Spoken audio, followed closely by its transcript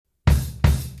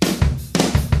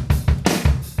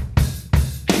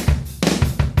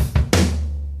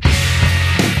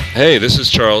Hey, this is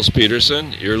Charles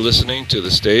Peterson. You're listening to The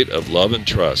State of Love and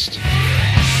Trust.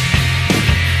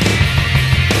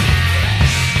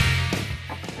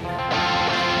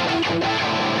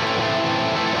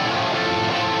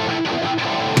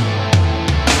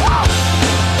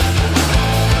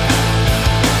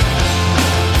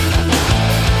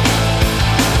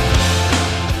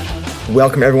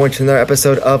 Welcome everyone to another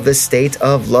episode of The State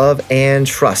of Love and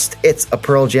Trust. It's a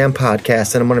Pearl Jam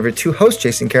podcast, and I'm one of your two hosts,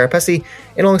 Jason Carapesi,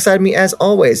 and alongside me, as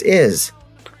always, is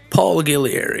Paul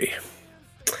Aguilera.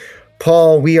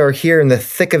 Paul, we are here in the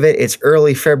thick of it. It's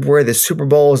early February. The Super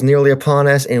Bowl is nearly upon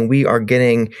us, and we are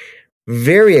getting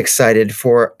very excited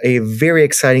for a very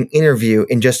exciting interview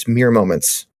in just mere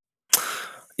moments.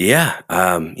 Yeah,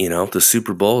 the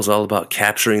Super Bowl is all about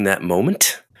capturing that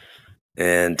moment.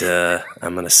 And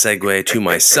I'm going to segue to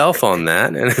myself on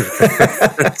that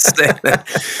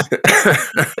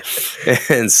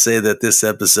and say that this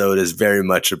episode is very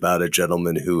much about a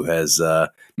gentleman who has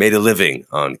made a living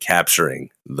on capturing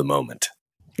the moment.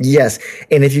 Yes,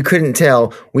 and if you couldn't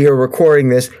tell, we are recording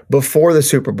this before the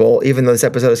Super Bowl, even though this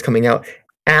episode is coming out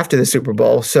after the Super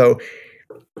Bowl. So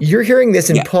you're hearing this,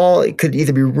 and yeah. Paul, it could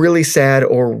either be really sad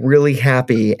or really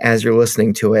happy as you're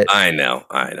listening to it. I know.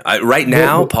 Right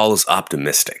now, Paul is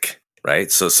optimistic,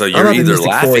 right? So you're either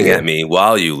laughing at me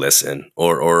while you listen,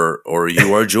 or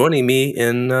you are joining me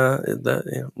in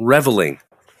reveling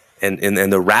and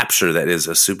the rapture that is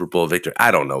a Super Bowl victory.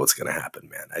 I don't know what's going to happen,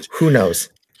 man. Who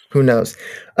knows?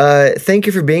 Thank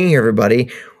you for being here, everybody.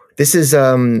 This is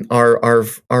it's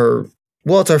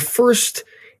our first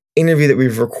interview that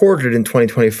we've recorded in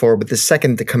 2024, but the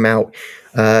second to come out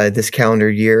this calendar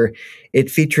year.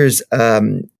 It features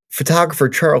photographer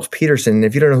Charles Peterson. And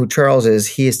if you don't know who Charles is,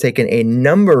 he has taken a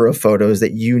number of photos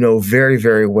that you know very,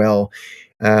 very well.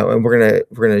 And we're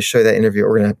gonna show you that interview.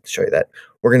 We're gonna show you that.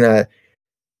 We're gonna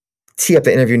tee up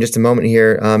the interview in just a moment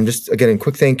here. Just again, a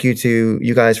quick thank you to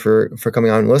you guys for coming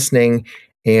on and listening,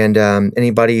 and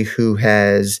anybody who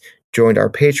has joined our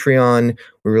Patreon.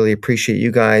 We really appreciate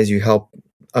you guys. You help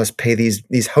us pay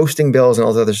these hosting bills and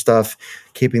all the other stuff,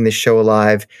 keeping this show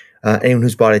alive. Anyone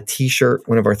who's bought a t-shirt,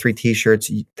 one of our 3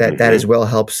 t-shirts, that as well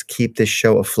helps keep this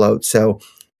show afloat. So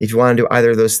if you want to do either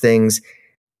of those things,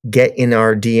 get in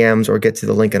our DMs or get to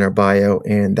the link in our bio,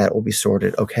 and that will be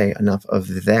sorted. Okay, enough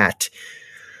of that.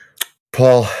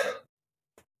 Paul,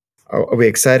 are we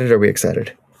excited?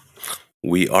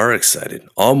 We are excited,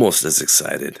 almost as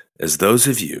excited as those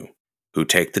of you who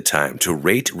take the time to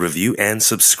rate, review, and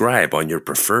subscribe on your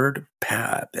preferred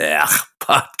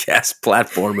podcast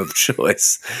platform of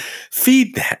choice.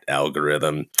 Feed that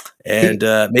algorithm, and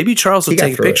maybe Charles will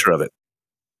take a picture of it.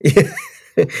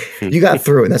 You got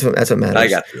through it. That's what matters. I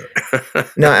got through it.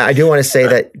 Now, I do want to say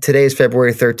that today is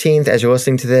February 13th as you're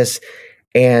listening to this,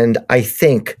 and I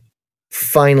think,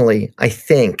 finally,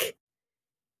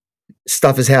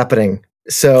 stuff is happening.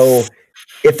 So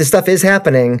if the stuff is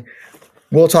happening,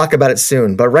 we'll talk about it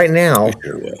soon. But right now,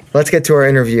 let's get to our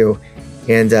interview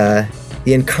and the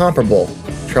incomparable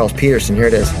Charles Peterson. Here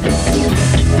it is.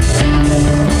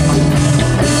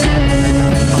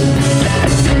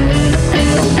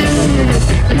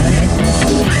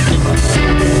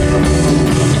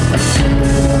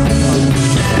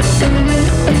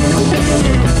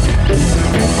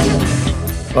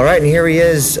 All right, and here he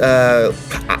is.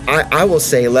 I will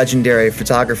say legendary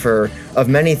photographer of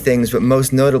many things, but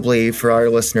most notably for our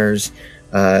listeners,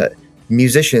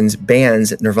 musicians,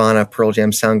 bands, Nirvana, Pearl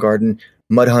Jam, Soundgarden,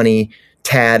 Mudhoney,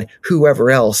 Tad, whoever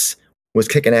else was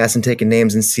kicking ass and taking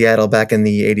names in Seattle back in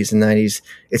the 80s and 90s.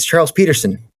 It's Charles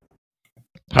Peterson.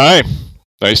 Hi,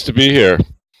 nice to be here.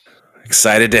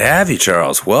 Excited to have you,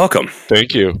 Charles. Welcome.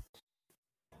 Thank you.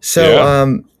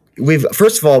 So,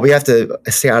 first of all, we have to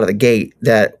say out of the gate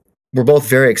that we're both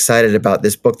very excited about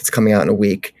this book that's coming out in a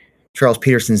week, Charles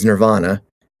Peterson's Nirvana.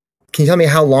 Can you tell me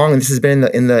how long this has been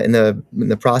in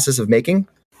the process of making?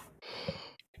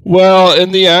 Well,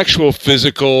 in the actual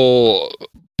physical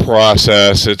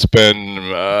process, it's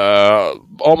been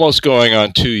almost going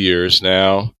on 2 years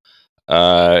now.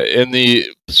 In the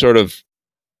sort of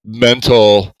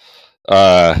mental,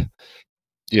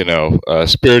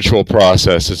 spiritual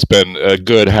process, it's been a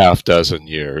good half dozen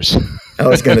years. I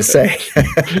was going to say.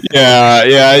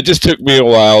 Yeah. It just took me a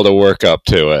while to work up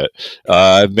to it.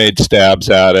 I've made stabs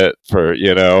at it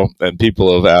and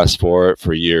people have asked for it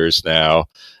for years now.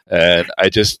 And I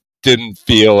just didn't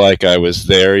feel like I was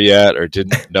there yet, or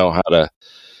didn't know how to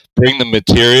bring the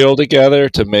material together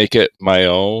to make it my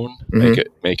own,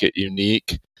 make it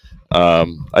unique.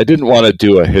 I didn't want to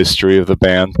do a history of the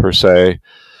band per se,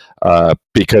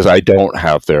 because I don't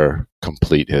have their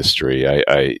complete history.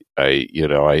 I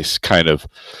kind of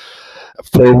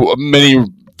for many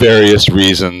various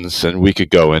reasons, and we could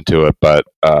go into it, but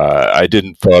I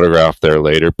didn't photograph their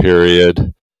later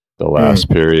period, the last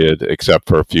period, except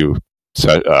for a few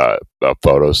a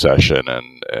photo session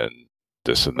and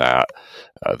this and that,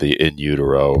 the in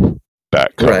utero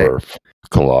back cover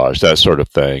collage, that sort of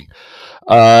thing.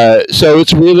 So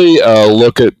it's really a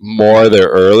look at more their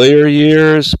earlier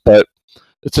years, but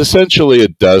it's essentially a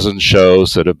dozen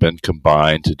shows that have been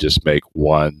combined to just make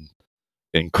one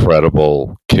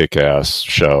incredible kick-ass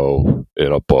show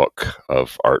in a book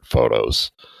of art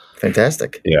photos.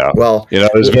 Fantastic. Yeah. Well,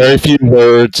 there's very few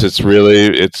words. It's really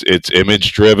it's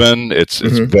image driven. It's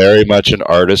very much an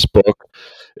artist book.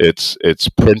 It's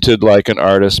printed like an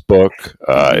artist book.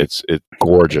 It's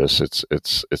gorgeous. It's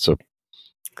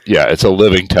a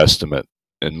living testament,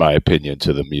 in my opinion,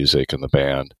 to the music and the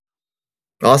band.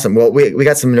 Awesome. Well, we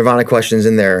got some Nirvana questions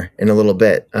in there in a little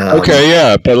bit. Okay,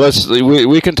 yeah, but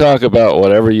we can talk about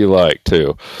whatever you like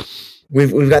too.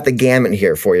 We've got the gamut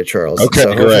here for you, Charles. Okay,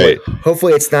 so great.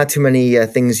 Hopefully, it's not too many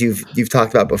things you've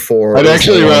talked about before. I'd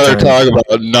actually rather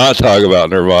not talk about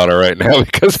Nirvana right now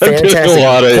because Fantastic. I'm doing a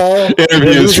lot of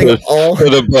interviews for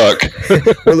the book.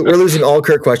 we're losing all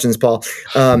Kurt questions, Paul.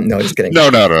 No, just kidding. No.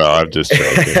 I'm just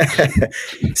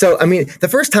joking. So, I mean, the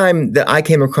first time that I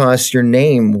came across your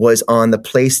name was on the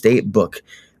Play State book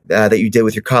that you did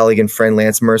with your colleague and friend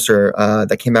Lance Mercer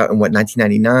that came out in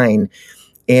 1999.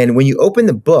 And when you open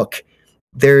the book,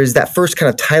 there's that first kind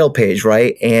of title page,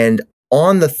 right? And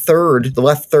on the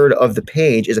left third of the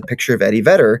page is a picture of Eddie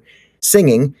Vedder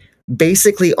singing,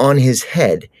 basically on his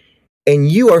head.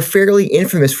 And you are fairly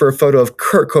infamous for a photo of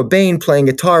Kurt Cobain playing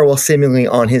guitar while seemingly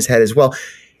on his head as well.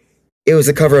 It was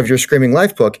the cover of your Screaming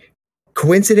Life book.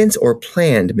 Coincidence or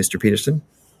planned, Mr. Peterson?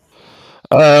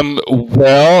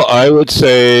 Well, I would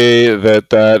say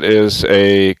that is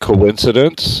a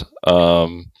coincidence.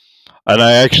 And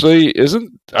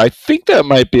I think that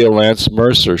might be a Lance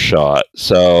Mercer shot.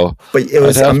 So, but it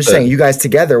was. I'm just saying, you guys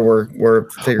together were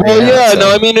figuring it out. Well, yeah,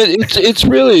 no, I mean, it's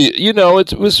really,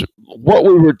 it was what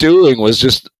we were doing was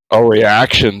just a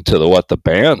reaction to what the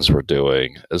bands were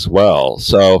doing as well.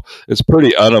 So it's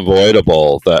pretty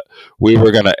unavoidable that we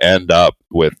were going to end up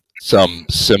with some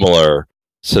similar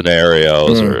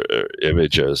scenarios or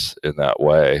images in that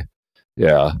way.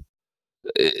 Yeah.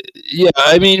 Yeah,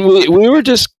 I mean, we were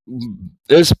just,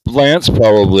 as Lance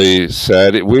probably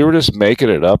said, we were just making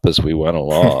it up as we went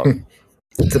along.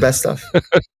 It's the best stuff.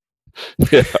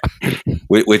 Yeah.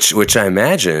 Which I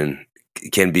imagine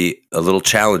can be a little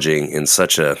challenging in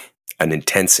such an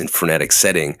intense and frenetic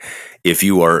setting if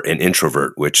you are an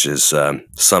introvert, which is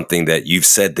something that you've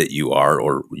said that you are,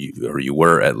 or you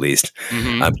were at least.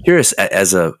 Mm-hmm. I'm curious,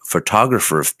 as a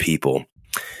photographer of people,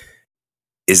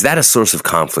 is that a source of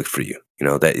conflict for you?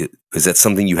 Is that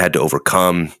something you had to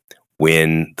overcome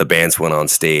when the bands went on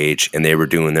stage and they were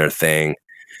doing their thing?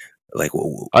 Like,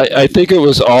 I think it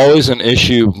was always an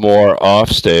issue more off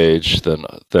stage than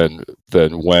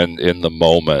when in the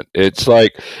moment. It's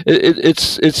like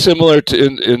it's similar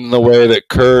to in the way that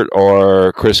Kurt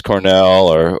or Chris Cornell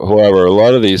or whoever. A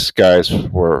lot of these guys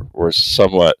were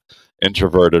somewhat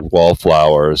introverted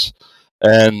wallflowers,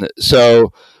 and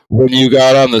so when you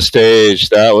got on the stage,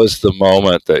 that was the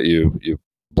moment that you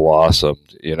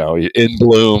blossomed, in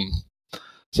bloom,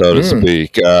 so to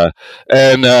speak.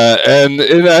 And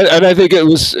I think it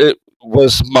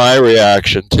was my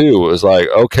reaction too. It was like,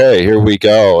 okay, here we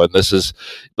go, and this is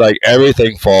like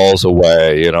everything falls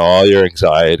away, all your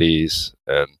anxieties,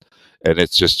 and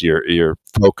it's just you're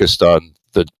focused on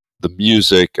the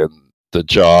music and the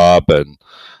job and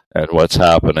what's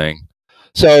happening.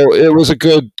 So it was a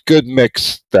good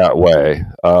mix that way.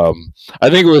 I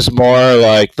think it was more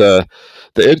like the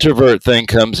introvert thing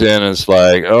comes in and it's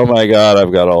like, oh my God,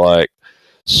 I've got to like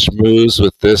schmooze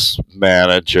with this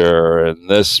manager and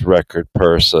this record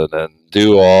person and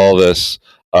do all this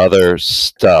other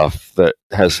stuff that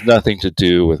has nothing to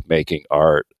do with making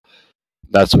art.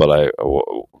 That's what I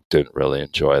didn't really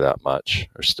enjoy that much,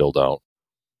 or still don't.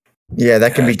 Yeah,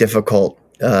 that can be difficult,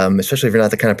 especially if you're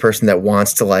not the kind of person that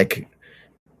wants to like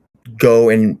go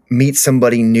and meet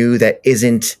somebody new that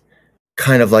isn't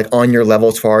kind of like on your level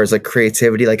as far as like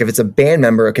creativity. Like if it's a band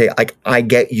member, okay, like I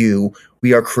get you,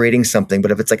 we are creating something.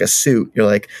 But if it's like a suit, you're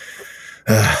like,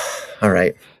 all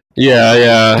right.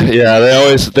 Yeah.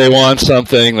 They want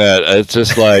something that it's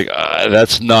just like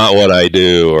that's not what I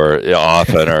do, or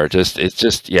often, or just it's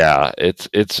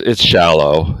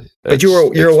shallow. But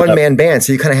you're a one man band,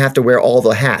 so you kind of have to wear all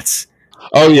the hats.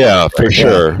 Oh yeah, for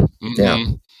sure. Mm-hmm. Yeah.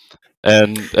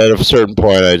 And at a certain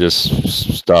point, I just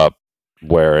stopped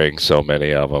wearing so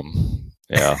many of them.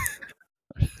 Yeah.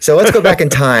 So let's go back in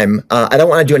time. I don't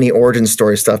want to do any origin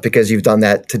story stuff because you've done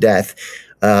that to death.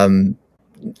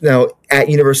 Now, at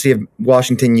University of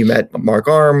Washington, you met Mark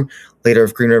Arm, later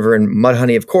of Green River and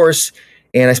Mudhoney, of course.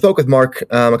 And I spoke with Mark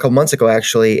a couple months ago,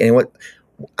 actually. And what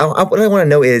I want to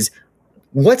know is,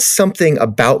 what's something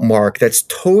about Mark that's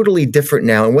totally different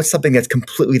now, and what's something that's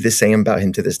completely the same about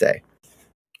him to this day?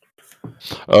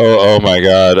 Oh my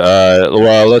God!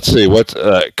 Well, let's see. What's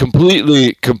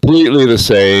completely the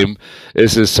same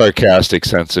is his sarcastic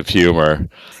sense of humor.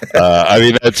 I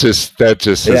mean, that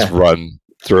just has run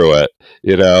through it,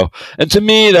 And to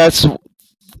me, that's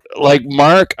like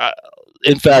Mark.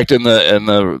 In fact, in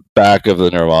the back of the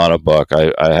Nirvana book,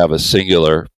 I have a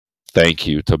singular thank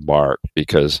you to Mark,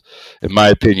 because, in my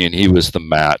opinion, he was the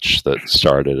match that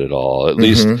started it all. At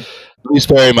least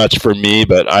very much for me,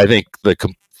 but I think the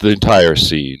entire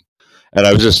scene. And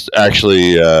I was just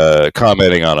actually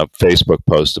commenting on a Facebook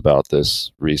post about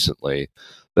this recently.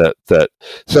 That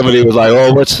somebody was like,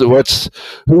 "Oh,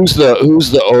 who's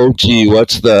the OG?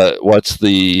 What's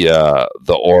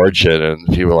the origin?" And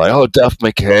people were like, "Oh, Duff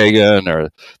McKagan or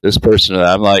this person." And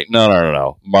I'm like,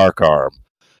 no, Mark Arm,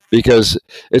 because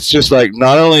it's just like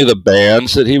not only the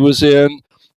bands that he was in,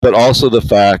 but also the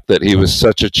fact that he was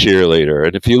such a cheerleader.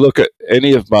 And if you look at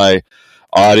any of my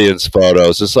audience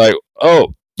photos, it's like,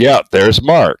 oh yeah, there's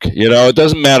Mark. It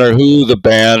doesn't matter who the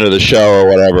band or the show or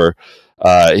whatever.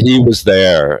 He was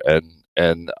there,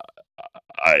 and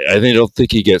I don't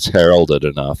think he gets heralded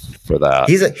enough for that.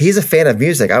 He's a fan of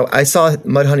music. I saw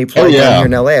Mudhoney play down here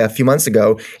in LA a few months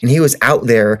ago, and he was out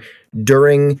there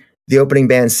during the opening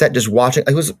band set, just watching.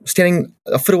 I was standing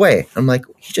a foot away. I'm like,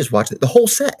 he just watched the whole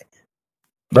set.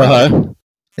 Yeah.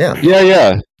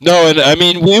 No, and I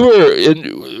mean, we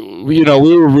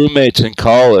were roommates in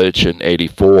college in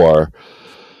 '84.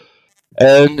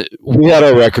 And we had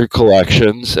our record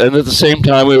collections, and at the same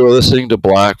time we were listening to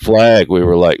Black Flag. We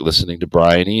were like listening to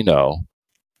Brian Eno,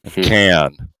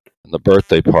 Can, and The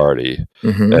Birthday Party,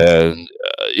 and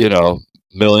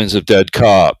Millions of Dead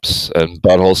Cops and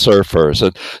Butthole Surfers,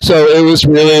 and so it was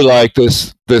really like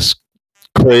this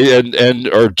crazy,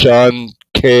 or John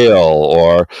Cale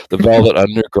or the Velvet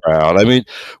Underground. I mean,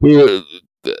 we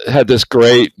had this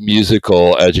great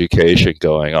musical education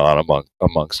going on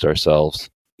amongst ourselves.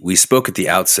 We spoke at the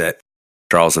outset,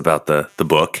 Charles, about the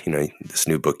book, this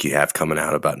new book you have coming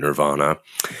out about Nirvana,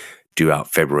 due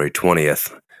out February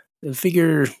 20th. I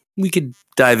figure we could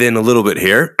dive in a little bit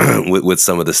here with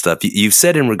some of the stuff. You've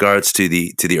said in regards to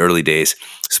the early days,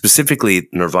 specifically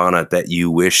Nirvana, that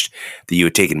you wished that you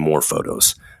had taken more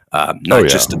photos, not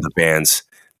just of the bands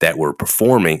that were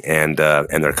performing and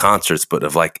their concerts, but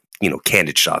of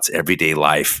candid shots, everyday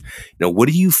life. What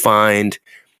do you find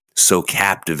so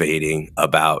captivating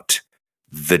about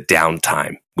the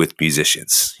downtime with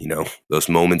musicians, those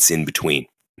moments in between?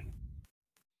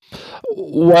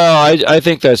 Well, I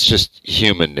think that's just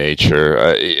human nature.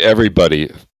 Everybody,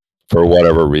 for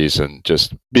whatever reason,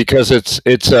 just because it's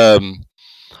a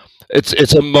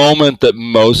moment that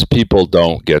most people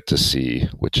don't get to see,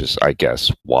 which is, I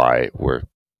guess, why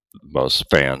most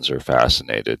fans are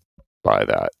fascinated by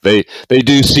that. They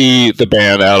do see the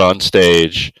band out on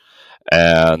stage.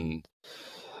 And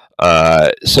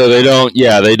so they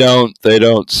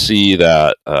don't see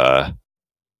that.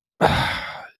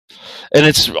 And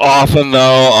it's often,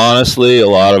 though, honestly, a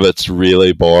lot of it's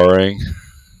really boring.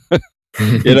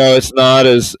 It's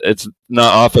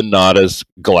often not as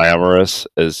glamorous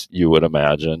as you would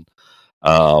imagine.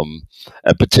 And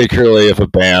particularly if a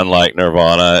band like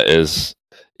Nirvana is,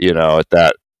 at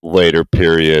that later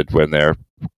period when they're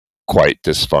quite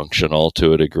dysfunctional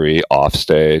to a degree off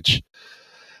stage.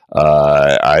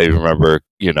 I remember,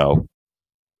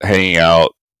 hanging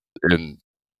out in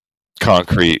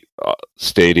concrete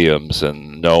stadiums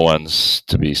and no one's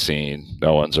to be seen,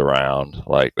 no one's around.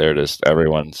 Like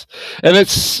everyone's, and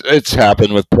it's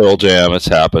happened with Pearl Jam. It's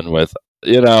happened with,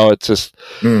 it's just,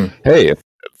 hey, if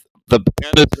the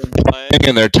band has been playing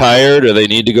and they're tired or they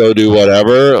need to go do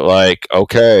whatever,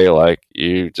 okay,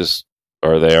 you just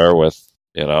are there with,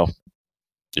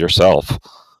 yourself.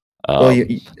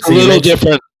 It's a little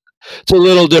different. It's a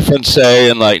little different,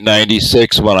 say, in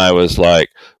 '96 when I was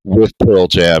with Pearl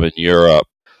Jam in Europe,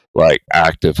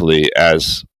 actively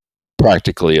as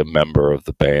practically a member of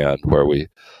the band, where we,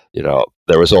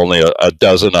 there was only a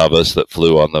dozen of us that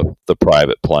flew on the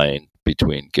private plane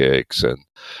between gigs,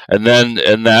 and then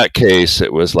in that case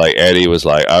it was Eddie was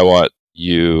I want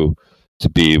you to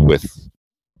be with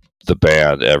the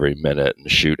band every minute and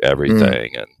shoot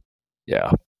everything, and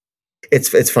yeah.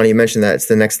 It's funny you mentioned that. It's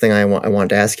the next thing I wanted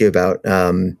to ask you about.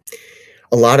 A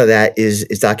lot of that is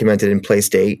documented in Play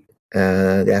State,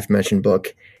 the aforementioned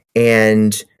book,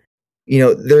 And,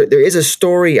 there is a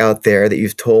story out there that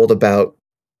you've told about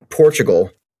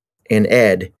Portugal and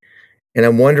Ed. And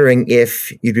I'm wondering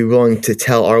if you'd be willing to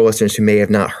tell our listeners who may have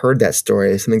not heard that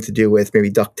story, something to do with maybe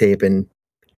duct tape and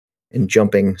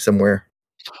jumping somewhere.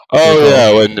 Oh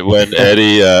yeah, when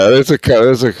Eddie, there's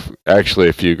actually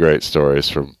a few great stories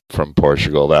from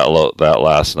Portugal that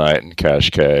last night in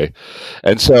Cascais,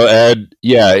 and so Ed,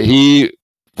 he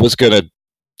was gonna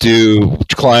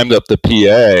climbed up the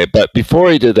PA, but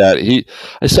before he did that,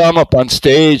 I saw him up on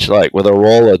stage like with a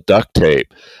roll of duct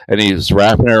tape, and he was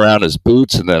wrapping it around his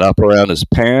boots and then up around his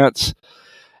pants,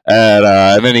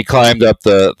 and then he climbed up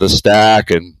the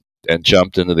stack and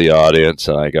jumped into the audience,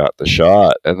 and I got the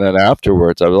shot. And then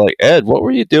afterwards I was like, Ed, what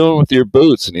were you doing with your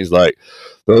boots? And he's like,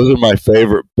 those are my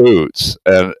favorite boots,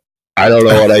 and I don't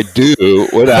know what I'd do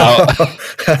without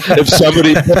if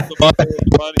somebody put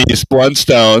them on these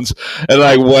Blundstones, and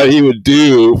like what he would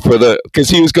do because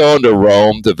he was going to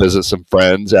Rome to visit some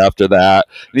friends after that.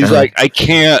 And he's like, I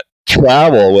can't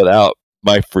travel without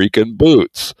my freaking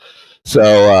boots.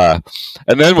 So,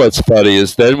 and then what's funny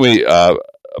is then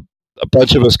a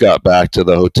bunch of us got back to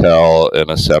the hotel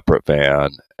in a separate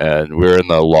van, and we're in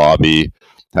the lobby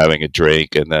having a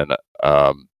drink, and then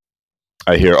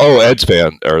I hear, Ed's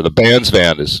van, or the band's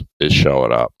van is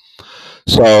showing up.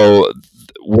 So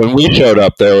when we showed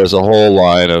up, there was a whole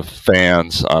line of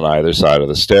fans on either side of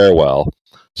the stairwell.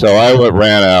 So I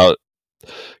ran out,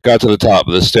 got to the top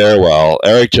of the stairwell.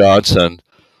 Eric Johnson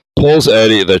pulls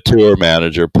Eddie, the tour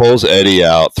manager, pulls Eddie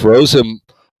out, throws him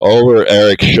over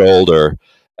Eric's shoulder,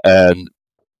 and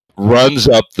runs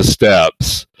up the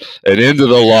steps and into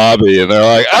the lobby, and they're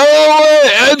like, out of the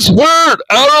way, Ed's hurt,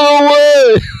 out of the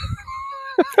way.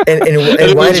 And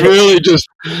it was really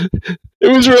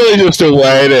just a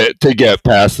way to get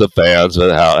past the fans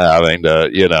without having to,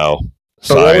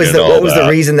 But what was the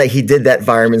reason that he did that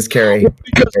fireman's carry?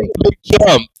 Because of the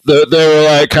jump. They were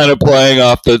like kind of playing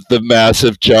off the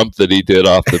massive jump that he did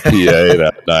off the PA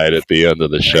that night at the end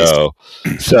of the show.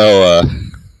 So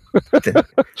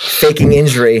faking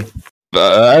injury.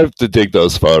 I have to dig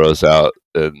those photos out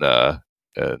and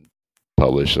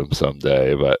publish them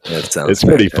someday, but it's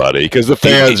pretty funny because the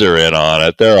fans are in on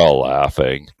it. They're all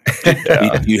laughing.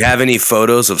 Yeah. Do you have any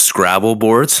photos of Scrabble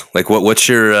boards? Like what's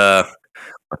your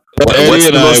what's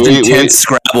the most intense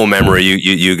Scrabble memory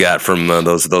you got from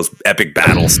those epic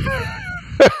battles?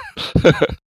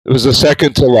 It was the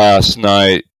second to last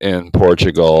night in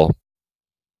Portugal,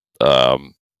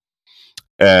 and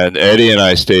Eddie and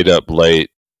I stayed up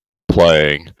late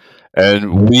playing,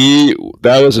 and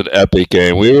that was an epic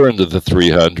game. We were into the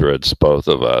 300s, both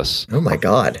of us. Oh my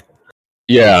god!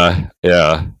 Yeah.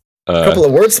 A couple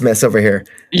of wordsmiths over here.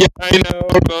 Yeah, I know.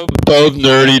 Both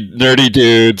nerdy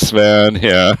dudes, man.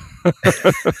 Yeah.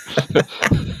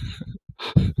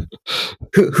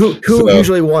 Who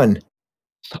usually won?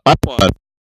 I won.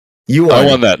 You won. I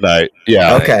won that night.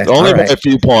 Yeah. Okay. Only by a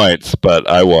few points, but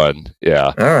I won.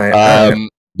 Yeah. All right.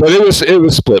 But it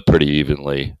was split pretty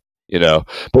evenly,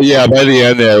 But yeah, by the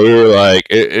end there, we were like,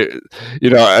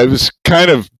 I was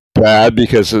kind of bad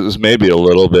because it was maybe a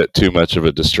little bit too much of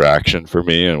a distraction for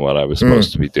me and what I was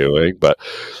supposed to be doing. But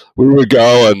we would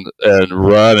go and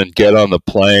run and get on the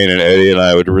plane, and Eddie and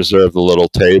I would reserve the little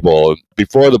table. And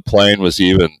before the plane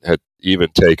had even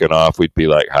taken off, we'd be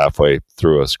like halfway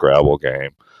through a Scrabble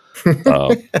game.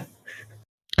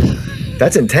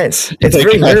 That's intense. It's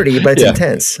very nerdy, but it's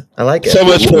intense. I like it. So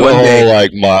much for the whole like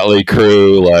Motley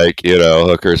Crue, like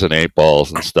hookers and 8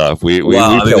 balls and stuff. We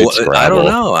played Scrabble. I don't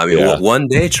know. I mean, one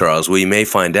day, Charles, we may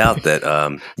find out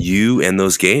that you and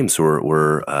those games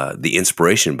were the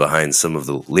inspiration behind some of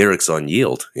the lyrics on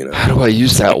Yield. How do I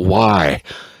use that Y?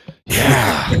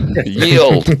 Yeah,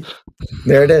 Yield.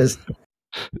 There it is.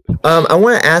 I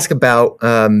want to ask about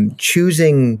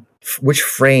choosing which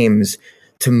frames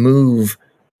to move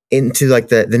into like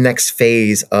the next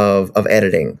phase of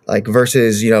editing, like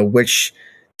versus which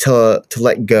to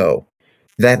let go.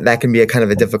 That can be a kind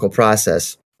of a difficult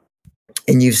process.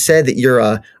 And you've said that you're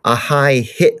a high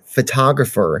hit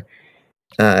photographer.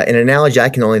 An analogy I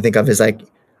can only think of is like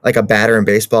a batter in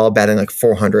baseball batting like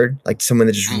 400, like someone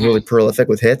that's just really prolific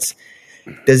with hits.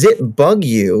 Does it bug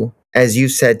you, as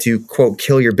you've said, to quote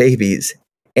kill your babies?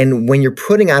 And when you're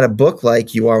putting out a book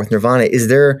like you are with Nirvana, is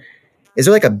there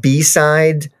like a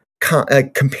B-side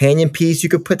companion piece you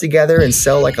could put together and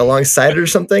sell like alongside it or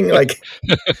something? Like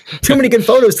too many good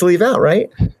photos to leave out, right?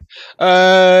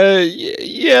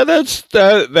 Yeah,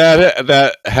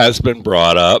 that has been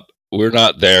brought up. We're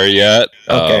not there yet.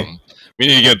 Okay. We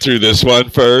need to get through this one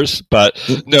first, but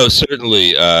no,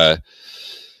 certainly. And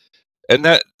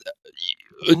that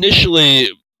initially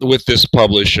with this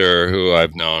publisher who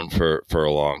I've known for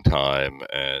a long time,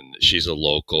 and she's a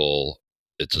local.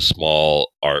 It's a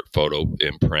small art photo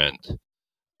imprint,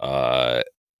 and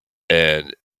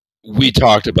we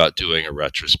talked about doing a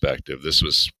retrospective. This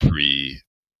was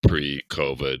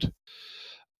pre-COVID,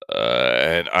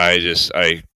 and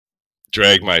I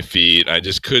dragged my feet. I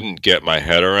just couldn't get my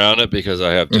head around it because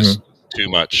I have just too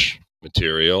much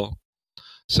material.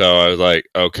 So I was like,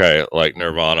 okay, like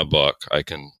Nirvana book, I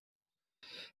can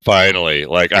finally,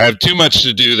 like, I have too much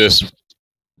to do this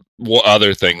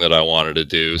other thing that I wanted to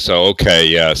do. So, okay,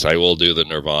 yes, I will do the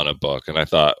Nirvana book. And I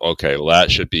thought, okay, well,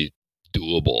 that should be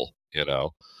doable, you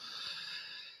know.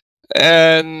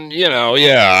 And, you know,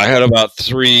 yeah, I had about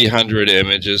 300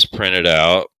 images printed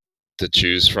out to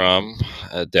choose from.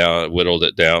 Whittled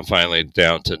it down, finally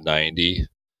down to 90.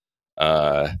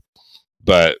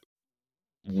 But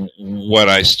when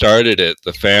I started it,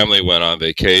 the family went on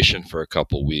vacation for a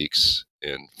couple weeks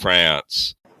in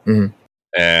France. Mm-hmm.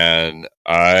 And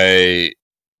I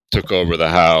took over the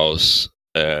house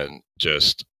and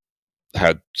just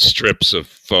had strips of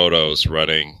photos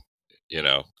running, you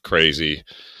know, crazy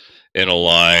in a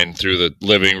line through the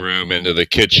living room, into the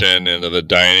kitchen, into the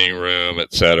dining room,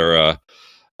 etc.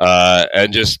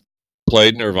 And just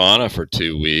played Nirvana for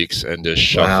 2 weeks and just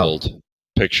shuffled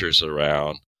pictures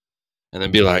around. And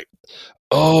then be like,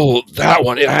 oh, that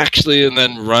one, actually, and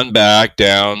then run back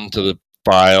down to the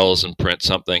files and print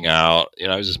something out. You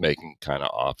know, I was just making kind of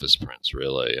office prints,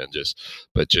 really, and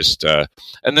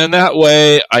and then that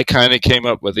way I kind of came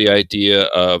up with the idea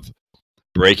of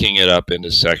breaking it up into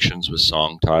sections with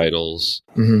song titles,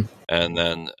 and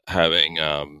then having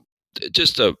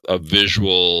just a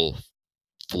visual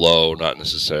flow, not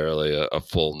necessarily a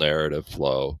full narrative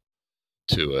flow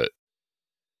to it.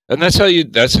 And that's how you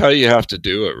have to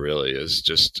do it, really, is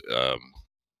just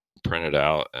print it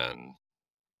out. And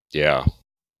yeah.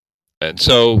 And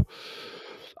so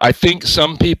I think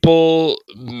some people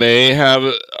may have,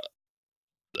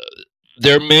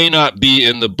 there may not be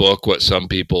in the book what some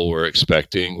people were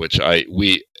expecting, which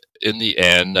in the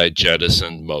end, I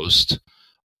jettisoned most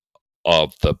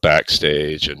of the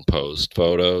backstage and post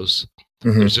photos.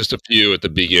 There's just a few at the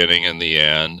beginning and the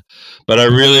end, but I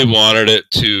really wanted it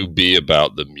to be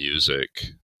about the music,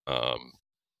 an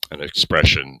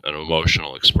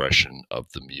emotional expression of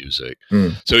the music.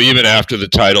 So even after the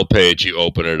title page, you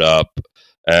open it up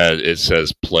and it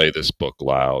says, "Play this book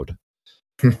loud."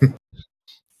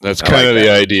 That's kind of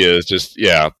the idea, is just,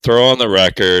 throw on the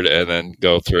record and then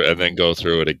go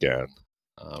through it again.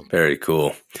 Very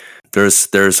cool.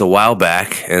 There's a while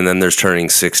back, and then there's turning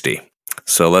 60.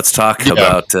 So let's talk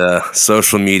about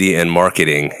social media and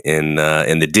marketing in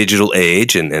the digital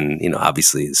age, and you know,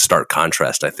 obviously, stark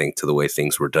contrast, I think, to the way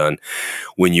things were done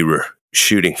when you were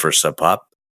shooting for Sub Pop.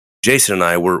 Jason and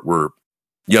I were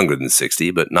younger than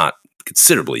 60, but not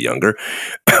considerably younger.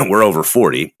 We're over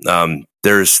 40.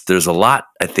 There's a lot,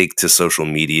 I think, to social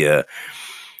media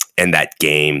and that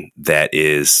game that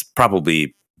is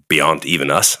probably beyond even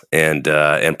us, and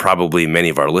probably many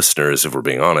of our listeners, if we're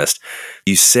being honest.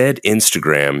 You said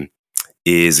Instagram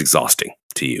is exhausting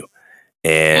to you,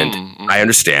 and I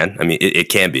understand. I mean, it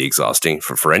can be exhausting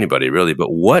for anybody, really.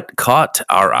 But what caught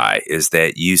our eye is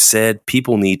that you said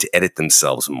people need to edit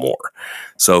themselves more.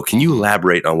 So, can you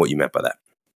elaborate on what you meant by that?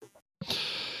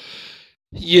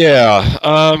 Yeah,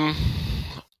 I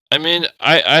mean,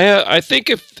 I think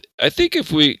if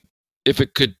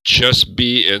it could just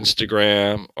be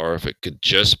Instagram, or if it could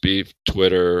just be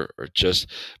Twitter,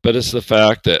 but it's the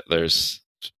fact that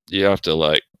you have to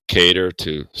like cater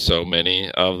to so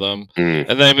many of them.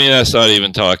 And I mean, that's not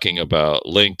even talking about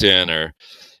LinkedIn, or,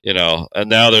 you know, and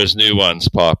now there's new ones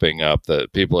popping up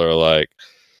that people are like,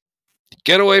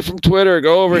 get away from Twitter,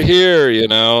 go over here, you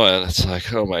know, and it's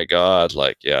like, oh my God,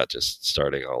 like, yeah, just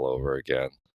starting all over again.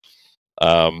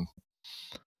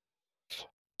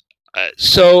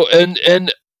 So,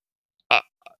 and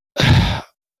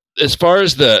as far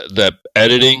as the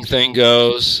editing thing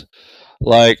goes,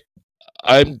 like,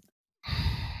 I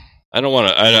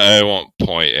won't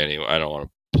point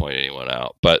anyone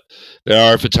out, but there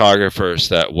are photographers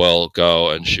that will go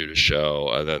and shoot a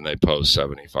show and then they post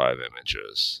 75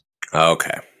 images.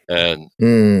 Okay. And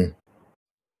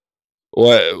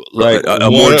what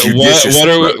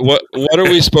are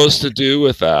we supposed to do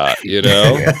with that, you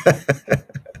know?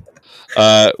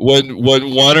 When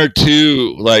one or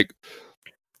two, like,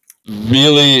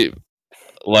 really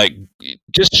like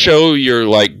just show your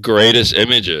like greatest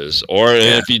images, or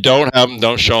if you don't have them,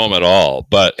 don't show them at all.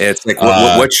 But it's like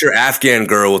what's your Afghan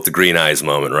girl with the green eyes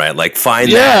moment, right? Like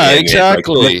find that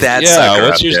exactly, like, that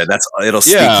sucker up there. It'll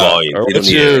speak volumes. Or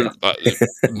what's your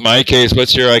in my case,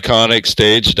 what's your iconic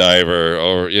stage diver,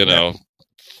 or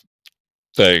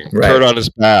thing, Kurt on his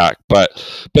back. But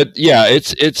yeah,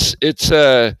 it's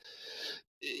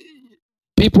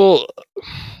people.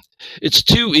 It's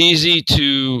too easy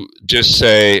to just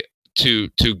say to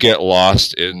get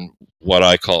lost in what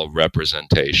I call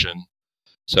representation.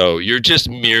 So you're just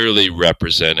merely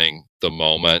representing the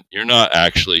moment. You're not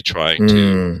actually trying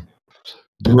to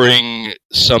bring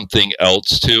something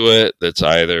else to it that's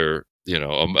either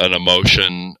an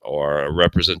emotion or a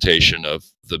representation of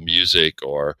the music,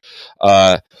 or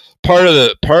part of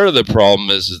the problem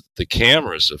is the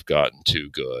cameras have gotten too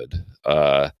good.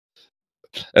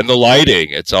 And the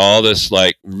lighting, it's all this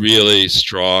like really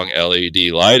strong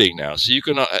LED lighting now. So you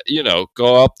can,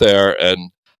 go up there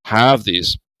and have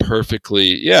these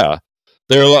perfectly,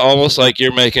 they're almost like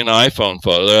you're making an iPhone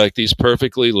photo. They're like these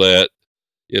perfectly lit,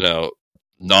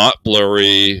 not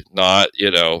blurry, not,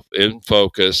 in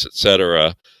focus,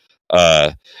 etc.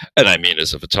 And I mean,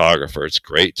 as a photographer, it's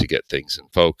great to get things in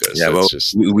focus. Yeah, well,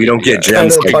 we don't get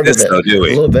gems like this, though, do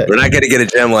we? We're not going to get a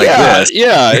gem like this.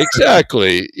 Yeah,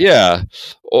 exactly. Yeah.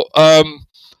 And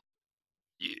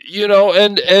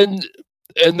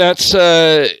that's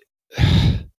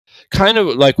kind of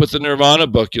like with the Nirvana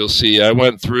book. You'll see I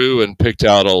went through and picked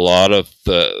out a lot of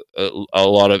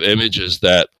images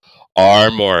that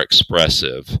are more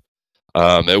expressive.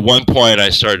 At one point, I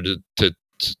started to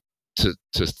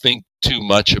think too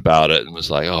much about it and was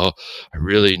like, oh, I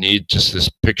really need just this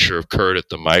picture of Kurt at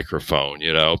the microphone.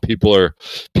 People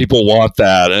want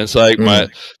that. And it's like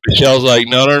Michelle's like,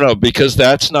 no, because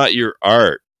that's not your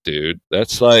art, dude.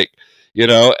 That's like,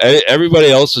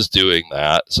 everybody else is doing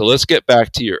that. So let's get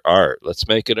back to your art. Let's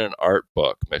make it an art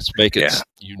book. Let's make it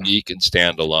unique and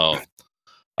stand alone.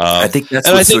 I think that's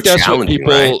what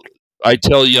people, right? I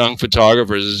tell young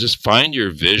photographers is just find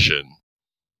your vision.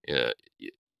 Yeah.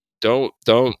 Don't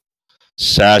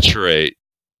saturate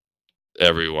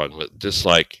everyone with just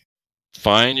like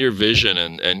find your vision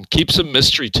and keep some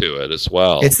mystery to it as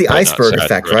well. It's the iceberg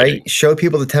effect, right? Show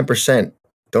people the 10%.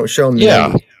 Don't show them the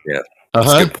 90%. Yeah.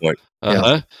 That's a good point.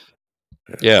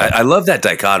 Yeah. I love that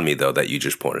dichotomy, though, that you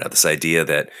just pointed out. This idea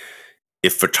that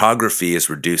if photography is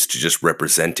reduced to just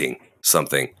representing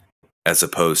something as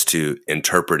opposed to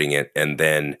interpreting it and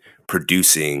then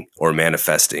producing or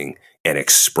manifesting an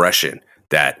expression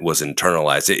that was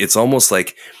internalized, it's almost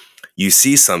like you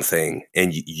see something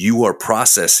and you are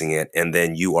processing it, and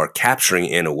then you are capturing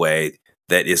it in a way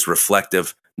that is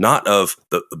reflective not of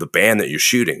the band that you're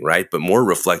shooting, right, but more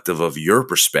reflective of your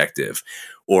perspective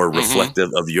or reflective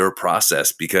of your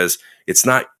process, because it's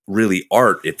not really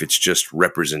art if it's just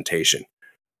representation.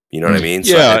 You know what I mean?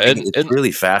 So it's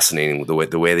really fascinating the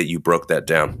way that you broke that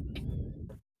down.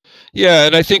 Yeah,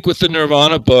 and I think with the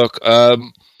Nirvana book,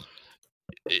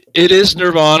 it is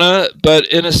Nirvana, but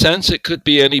in a sense, it could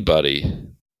be anybody,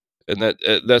 and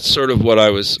that's sort of what I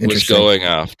was going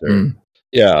after.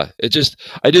 Yeah,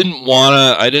 I didn't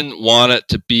want it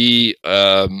to be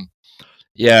a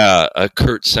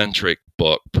Kurt-centric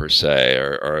book per se,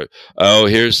 or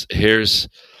here's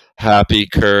happy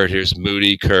Kurt, here's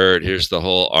moody Kurt, here's the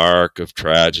whole arc of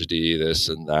tragedy, this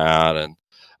and that, and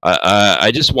I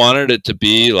just wanted it to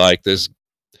be like this,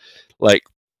 like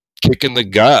kick in the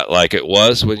gut, like it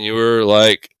was when you were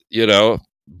like,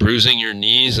 bruising your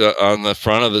knees on the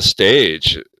front of the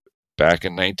stage back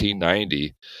in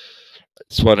 1990. I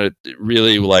just wanted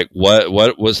really like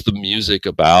what was the music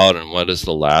about, and what is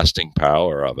the lasting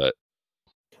power of it.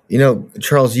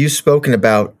 Charles, you've spoken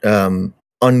about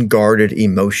unguarded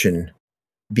emotion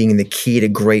being the key to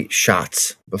great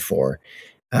shots before.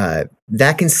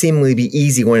 That can seemingly be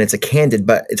easy when it's a candid,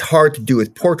 but it's hard to do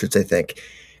with portraits, I think.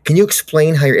 Can you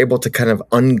explain how you're able to kind of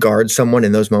unguard someone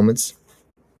in those moments?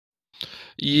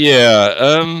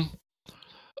 Yeah.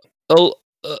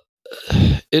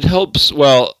 It helps.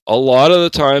 Well, a lot of the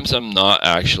times I'm not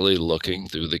actually looking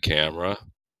through the camera.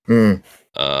 I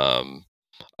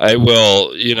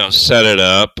will, set it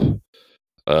up,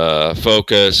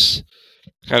 focus,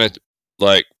 kind of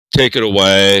like take it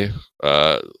away,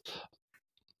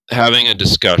 having a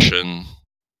discussion,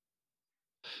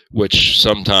 which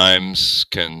sometimes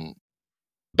can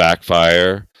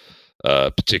backfire,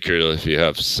 particularly if you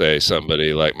have, say,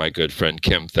 somebody like my good friend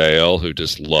Kim Thale, who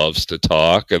just loves to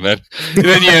talk, and then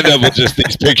you end up with just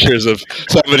these pictures of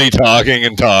somebody talking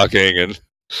and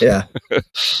yeah.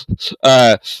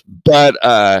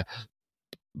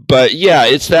 But yeah,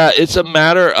 it's a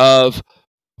matter of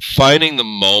finding the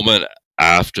moment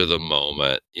after the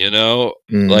moment,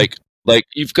 like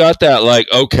you've got that, like,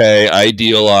 okay,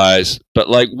 idealize, but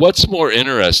like, what's more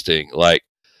interesting? Like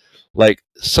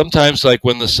sometimes, like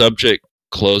when the subject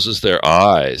closes their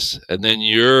eyes and then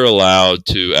you're allowed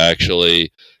to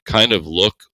actually kind of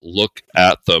look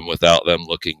at them without them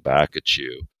looking back at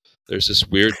you. There's this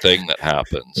weird thing that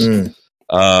happens.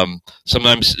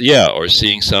 Sometimes, or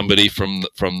seeing somebody from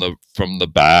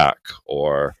the back,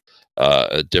 or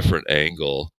a different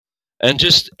angle, and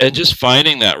just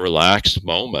finding that relaxed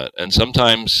moment. And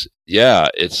sometimes,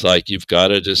 it's like you've got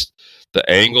to just, the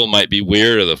angle might be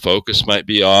weird, or the focus might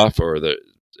be off, or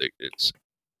it's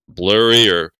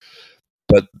blurry,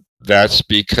 but that's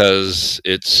because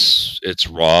it's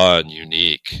raw and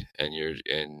unique, and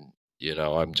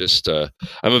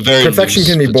I'm a very perfection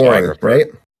can be boring, right?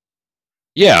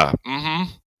 Yeah.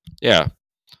 Yeah.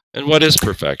 And what is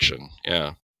perfection?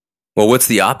 Yeah. Well, what's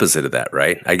the opposite of that,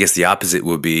 right? I guess the opposite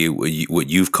would be what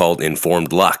you've called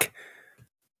informed luck.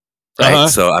 Right. Uh-huh.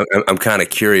 So I'm kind of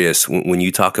curious, when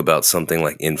you talk about something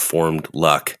like informed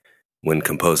luck when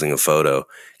composing a photo,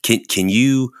 can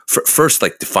you first,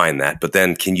 like, define that, but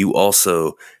then can you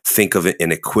also think of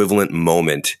an equivalent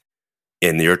moment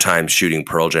in your time shooting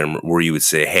Pearl Jam where you would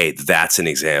say, hey, that's an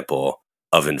example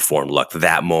of informed luck,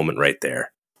 that moment right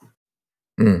there?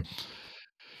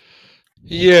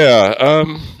 Yeah.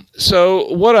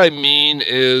 So what I mean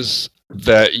is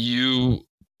that you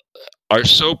are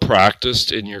so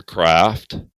practiced in your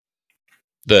craft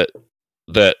that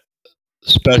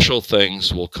special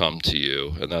things will come to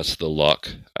you, and that's the luck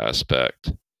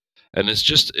aspect. And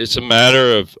it's a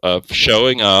matter of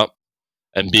showing up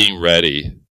and being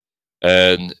ready.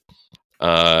 And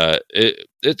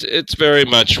it's very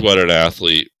much what an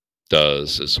athlete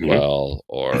does as well,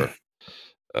 or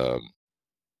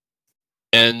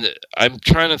and I'm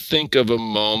trying to think of a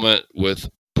moment with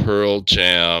Pearl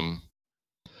Jam.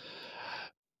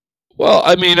 Well,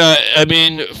 I mean,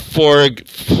 for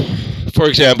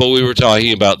example, we were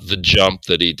talking about the jump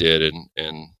that he did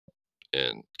in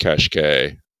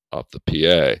Cascade off the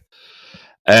PA,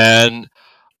 and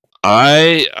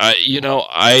I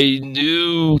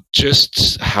knew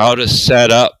just how to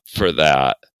set up for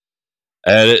that,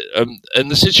 and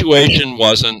the situation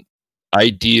wasn't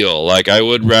ideal. Like, I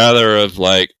would rather have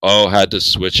had to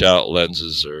switch out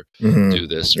lenses or do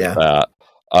this or that.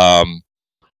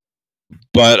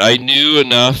 But I knew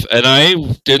enough, and I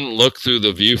didn't look through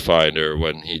the viewfinder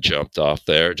when he jumped off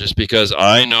there, just because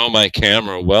I know my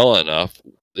camera well enough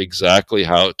exactly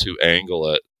how to angle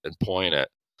it and point it.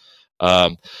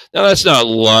 Now that's not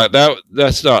luck.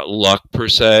 That's not luck per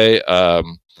se.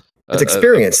 It's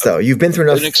experience, though. You've been through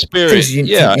enough things.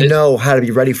 You know how to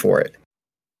be ready for it.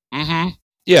 Mm-hmm.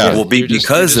 Yeah. Well,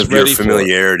 because of your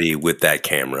familiarity with that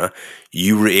camera,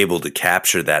 you were able to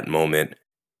capture that moment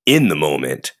in the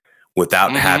moment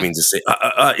without having to say,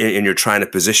 and you're trying to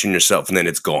position yourself, and then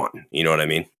it's gone. You know what I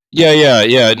mean?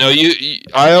 Yeah. No,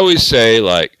 I always say,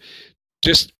 like,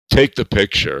 just take the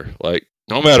picture. Like,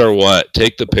 no matter what,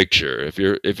 take the picture. If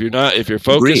your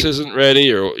focus isn't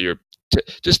ready, or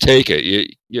just take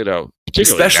it. You know,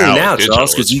 especially now,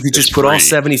 Charles, because you could just put all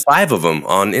 75 of them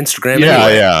on Instagram.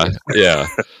 Yeah.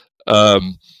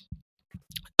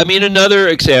 I mean, another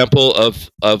example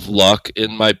of luck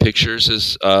in my pictures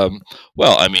is,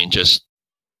 just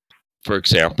for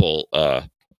example,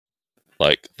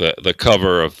 like the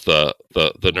cover of the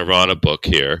Nirvana book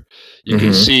here, you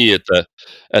can see at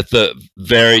the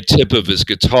very tip of his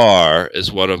guitar is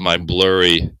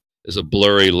a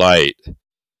blurry light,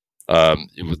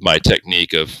 with my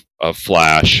technique of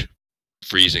flash,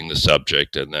 freezing the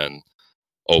subject, and then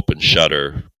open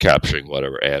shutter, capturing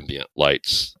whatever ambient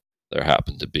lights there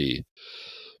happen to be.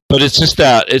 But it's just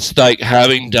that, it's like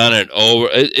having done it over,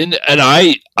 and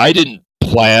I didn't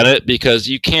plan it, because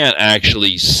you can't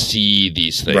actually see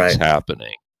these things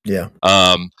happening. Yeah.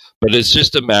 But it's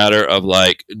just a matter of,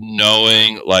 like,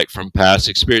 knowing, like, from past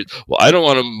experience, well, I don't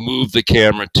want to move the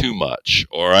camera too much,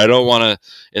 or I don't want to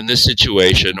in this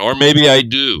situation, or maybe I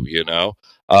do,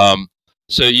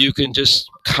 so you can just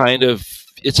kind of,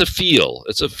 it's a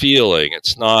feeling.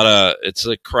 It's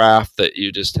a craft that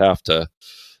you just have to,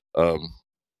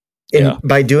 and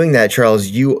by doing that, Charles,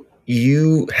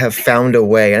 you have found a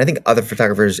way, and I think other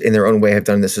photographers in their own way have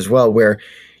done this as well, where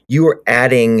you are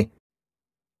adding,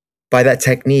 by that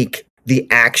technique, the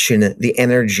action, the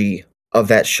energy of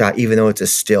that shot, even though it's a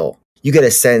still. You get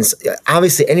a sense.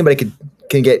 Obviously, anybody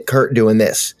can get Kurt doing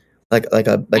this, like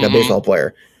a baseball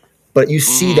player, but you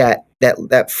see that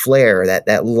flare,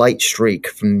 that light streak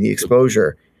from the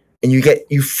exposure, and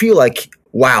you feel like,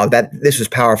 wow, that this was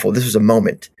powerful. This was a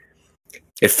moment.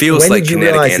 It feels like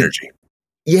kinetic energy.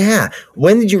 Yeah.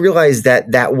 When did you realize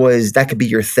that could be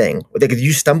your thing? Like, did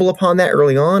you stumble upon that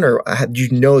early on, or did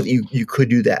you know that you could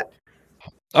do that?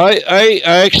 I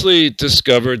actually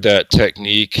discovered that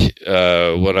technique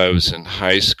when I was in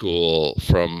high school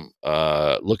from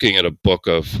looking at a book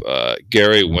of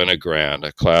Gary Winogrand,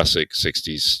 a classic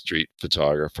 60s street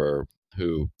photographer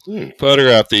who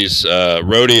photographed these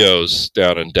rodeos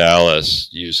down in Dallas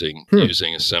using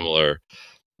a similar,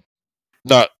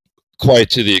 not quite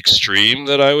to the extreme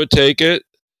that I would take it,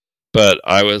 but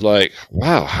I was like,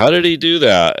 wow, how did he do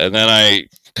that? And then I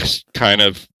kind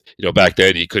of, back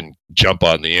then you couldn't jump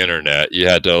on the internet. You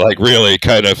had to like really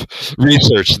kind of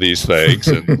research these things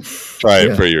and try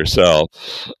it for yourself.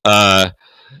 And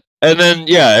then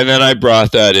I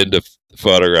brought that into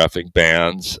photographing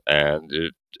bands. And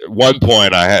at one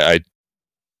point I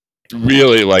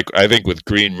really, like, I think with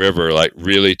Green River, like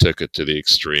really took it to the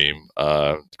extreme.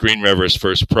 Green River's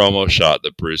first promo shot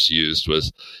that Bruce used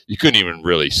was, you couldn't even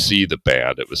really see the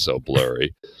band. It was so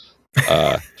blurry.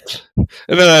 And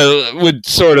then I would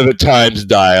sort of at times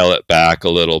dial it back a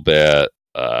little bit,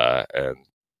 and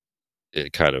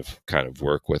it kind of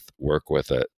work with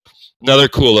it. Another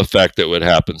cool effect that would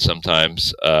happen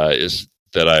sometimes is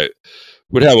that I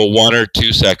would have a 1 or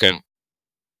 2 second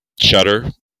shutter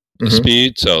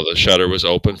speed, so the shutter was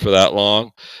open for that long,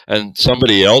 and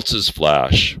somebody else's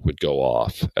flash would go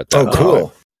off at that time.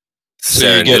 Cool.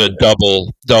 So you get a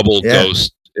double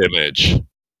ghost image.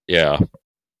 Yeah.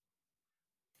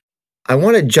 I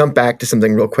want to jump back to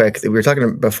something real quick. We were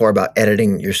talking before about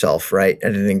editing yourself, right?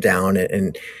 Editing down.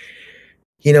 And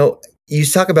you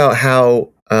talk about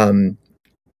how you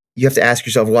have to ask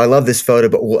yourself, well, I love this photo,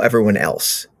 but will everyone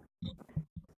else?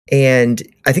 And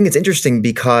I think it's interesting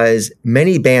because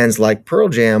many bands like Pearl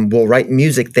Jam will write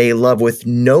music they love with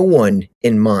no one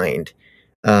in mind.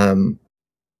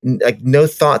 Like no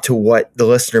thought to what the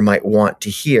listener might want to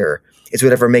hear. It's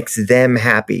whatever makes them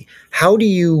happy. How do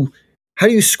you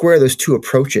square those two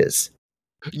approaches?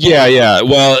 Yeah.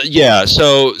 Well, yeah.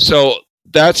 So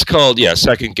that's called,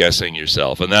 second guessing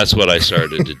yourself. And that's what I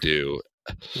started to do.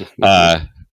 And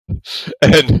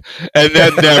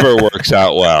that never works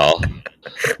out well.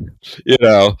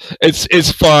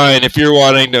 It's fine if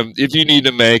you need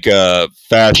to make a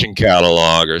fashion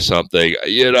catalog or something,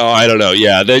 I don't know.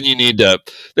 Yeah. Then you need to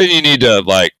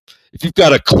like, if you've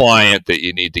got a client that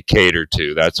you need to cater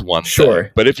to, that's one thing.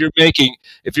 But if you're making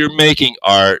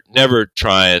art, never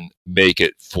try and make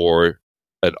it for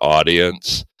an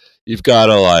audience. You've got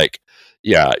to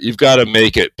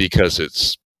make it because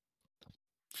it's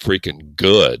freaking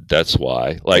good. That's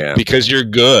why, because you're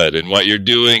good and what you're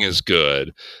doing is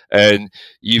good, and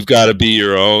you've got to be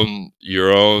your own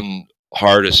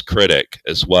hardest critic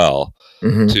as well,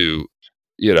 to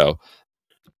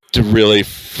really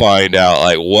find out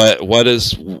like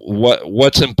what's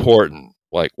important,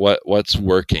 like what's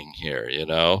working here,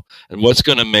 and what's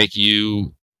going to make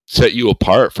you set you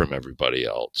apart from everybody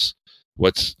else.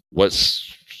 What's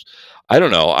I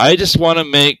don't know. I just want to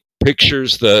make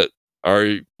pictures that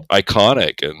are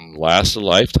iconic and last a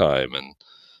lifetime. And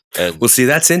well, see,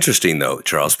 that's interesting though,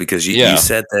 Charles, because you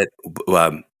said that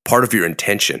part of your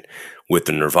intention with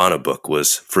the Nirvana book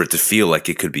was for it to feel like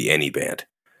it could be any band.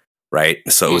 Right.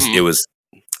 So it was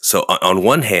so on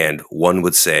one hand, one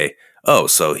would say, oh,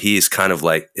 so he's kind of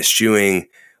like eschewing,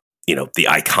 the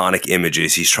iconic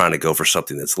images. He's trying to go for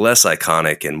something that's less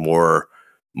iconic and more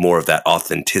of that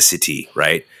authenticity.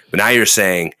 Right. But now you're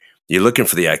saying you're looking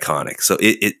for the iconic. So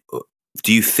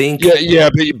do you think? Yeah.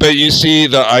 But you see,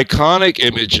 the iconic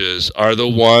images are the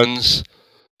ones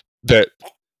that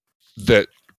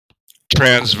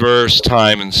transverse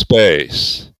time and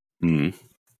space. Mm-hmm.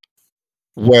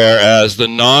 Whereas the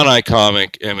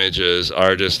non-iconic images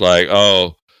are just like,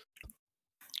 oh,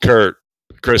 Kurt,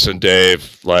 Chris, and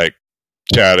Dave like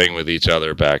chatting with each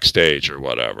other backstage or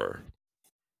whatever.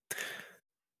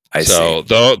 I see.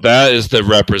 Though that is the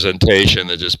representation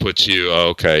that just puts you,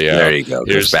 okay, yeah. There you go.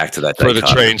 Here's back to that for the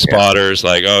train spotters,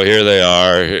 like, oh, here they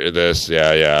are. Here, this,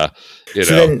 yeah.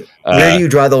 Then, where do you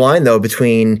draw the line though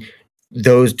between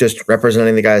those just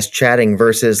representing the guys chatting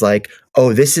versus like,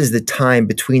 oh, this is the time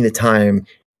between the time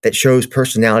that shows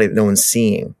personality that no one's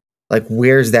seeing? Like,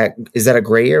 where's that? Is that a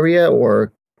gray area,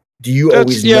 or do you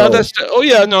always know?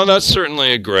 That's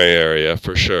certainly a gray area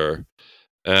for sure.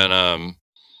 And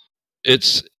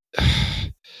it's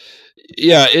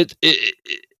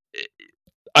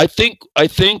I think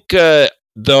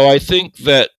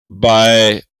that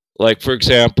by, like, for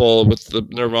example, with the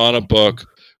Nirvana book,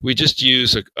 we just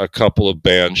use a couple of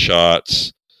band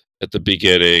shots at the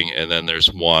beginning, and then there's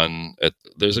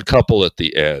a couple at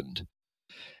the end.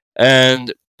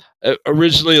 And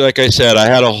originally, like I said, I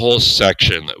had a whole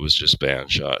section that was just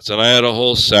band shots, and I had a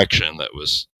whole section that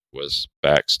was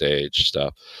backstage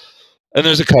stuff. And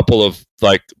there's a couple of,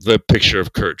 like, the picture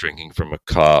of Kurt drinking from a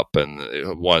cup,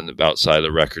 and one outside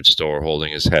the record store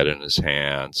holding his head in his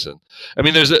hands. And I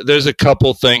mean, there's a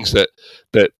couple things that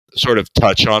sort of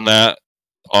touch on that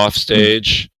off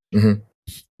stage. Mm-hmm.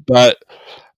 But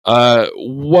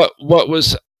what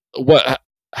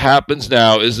happens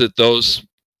now is that those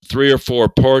 3 or 4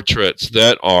 portraits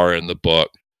that are in the book,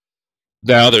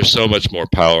 now they're so much more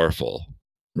powerful,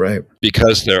 right?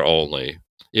 Because they're only,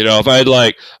 if I'd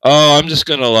like, I'm just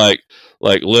gonna like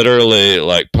literally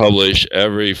like publish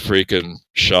every freaking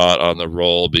shot on the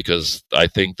roll because I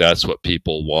think that's what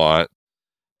people want,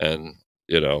 and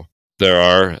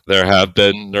there have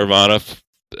been Nirvana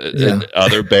and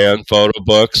other band photo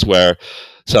books where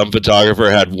some photographer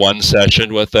had one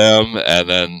session with them and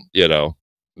then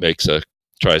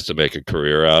tries to make a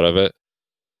career out of it.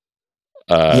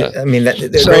 I mean,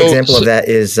 the great example of that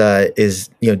is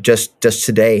just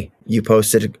today you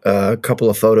posted a couple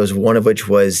of photos, one of which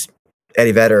was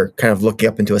Eddie Vedder kind of looking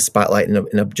up into a spotlight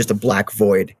in just a black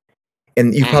void,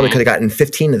 and you probably could have gotten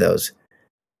 15 of those,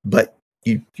 but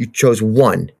you chose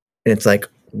one, and it's like,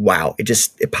 wow,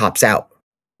 it pops out.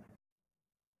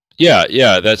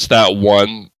 Yeah, that's that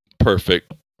one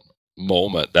perfect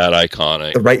moment, that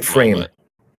iconic, the right frame moment.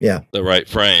 Yeah, the right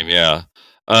frame. Yeah.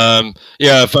 A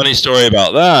funny story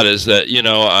about that is that,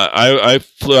 I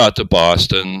flew out to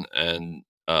Boston, and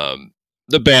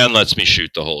the band lets me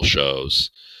shoot the whole shows.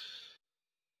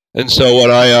 And so what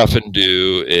I often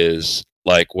do is,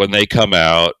 like, when they come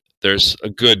out, there's a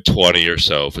good 20 or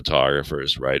so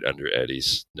photographers right under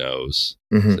Eddie's nose.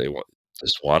 Mm-hmm. They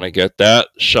just want to get that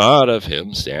shot of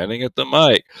him standing at the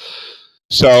mic.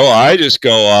 So I just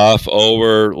go off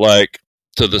over, like,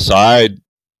 to the side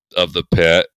of the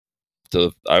pit.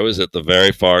 I was at the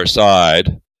very far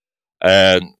side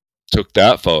and took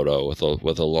that photo with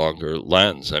a longer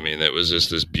lens. I mean, it was just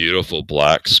this beautiful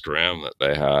black scrim that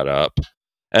they had up.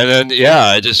 And then,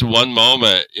 just one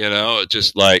moment,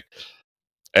 just like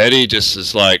Eddie just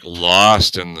is like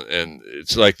lost and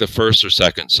it's like the first or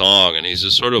second song, and he's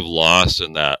just sort of lost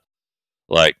in that,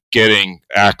 like, getting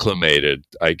acclimated,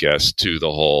 I guess, to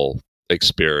the whole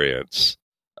experience.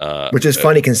 Which is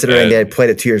funny considering they had played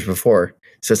it 2 years before.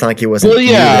 So it's not like he wasn't. Well,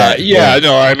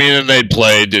 no, I mean, and they'd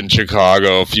played in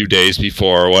Chicago a few days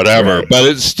before or whatever, right. But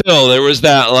it's still, there was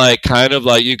that, like, kind of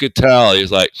like, you could tell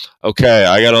he's like, okay,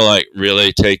 I gotta, like,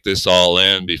 really take this all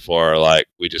in before, like,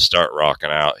 we just start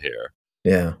rocking out here.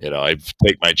 Yeah. I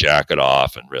take my jacket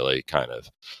off and really kind of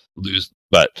lose,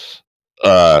 but,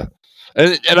 and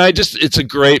it's a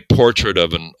great portrait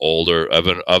of an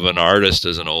artist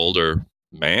as an older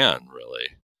man, really,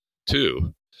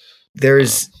 too.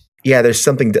 There's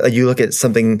something, you look at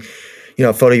something,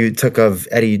 a photo you took of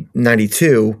Eddie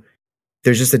 92,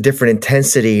 there's just a different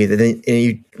intensity,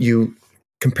 and you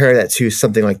compare that to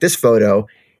something like this photo,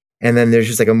 and then there's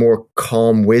just like a more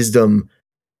calm wisdom.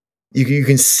 You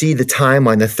can see the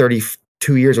timeline, the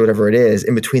 32 years or whatever it is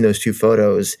in between those two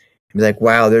photos, and be like,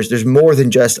 wow, there's more than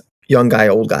just young guy,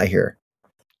 old guy here.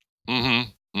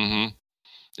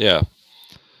 Yeah.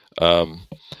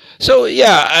 So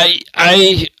I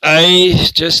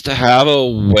just have a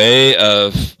way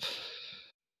of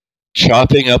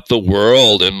chopping up the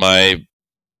world in my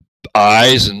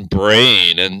eyes and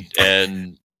brain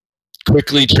and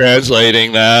quickly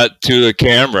translating that to the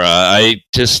camera.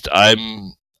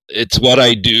 It's what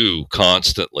I do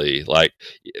constantly. Like,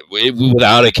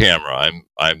 without a camera,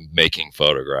 I'm making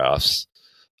photographs.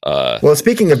 Well,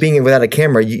 speaking of being without a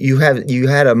camera, you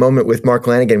had a moment with Mark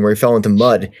Lanigan where he fell into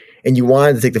mud, and you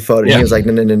wanted to take the photo, and he was like,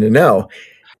 no.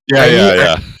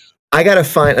 Yeah. I gotta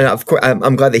find, and of course,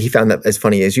 I'm glad that he found that as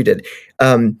funny as you did.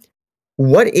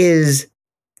 What's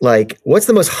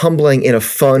the most humbling, in a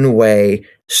fun way,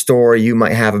 story you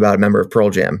might have about a member of Pearl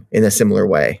Jam in a similar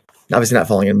way? Obviously not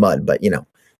falling in mud, but Did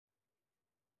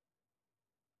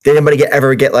anybody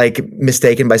ever get like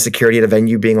mistaken by security at a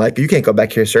venue, being like, "You can't go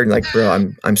back here, sir"? And like, bro,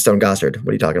 I'm Stone Gossard. What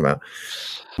are you talking about?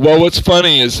 Well, what's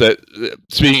funny is that,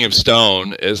 speaking of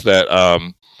Stone, is that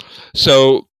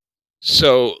so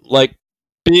like,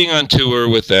 being on tour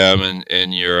with them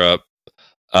in Europe,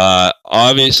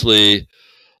 obviously,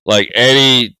 like,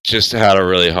 Eddie just had a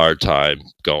really hard time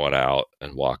going out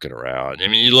and walking around. I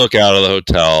mean, you look out of the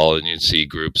hotel and you'd see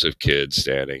groups of kids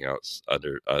standing out on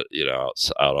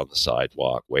the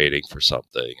sidewalk waiting for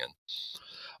something.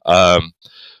 And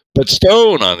but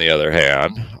Stone, on the other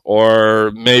hand,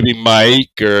 or maybe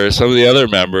Mike or some of the other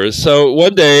members. So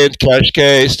one day in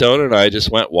Keshke, Stone and I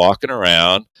just went walking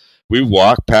around. We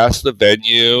walked past the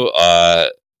venue.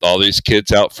 all these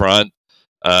kids out front,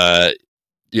 2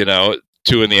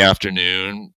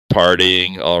 p.m,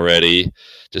 partying already,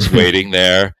 just waiting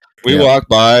there. We walk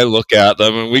by, look at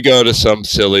them, and we go to some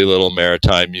silly little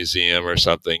maritime museum or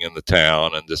something in the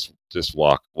town and just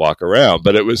walk around.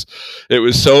 But it was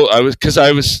so, I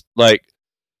was like,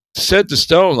 said to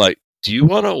Stone, like, do you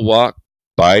want to walk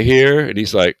by here? And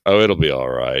he's like, oh, it'll be all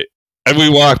right. And we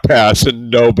walked past and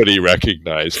nobody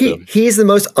recognized him. He's the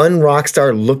most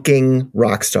un-rockstar looking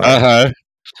rock star. And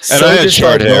so I had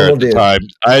short hair at the time.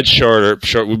 I had short.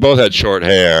 We both had short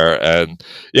hair, and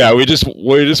we just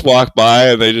walked by,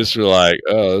 and they just were like,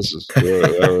 "Oh, this is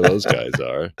whoever those guys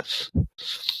are."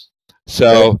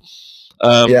 So,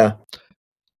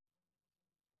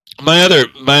 my other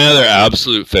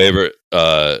absolute favorite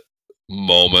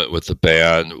moment with the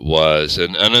band was,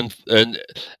 and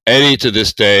Eddie to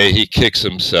this day he kicks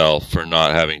himself for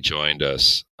not having joined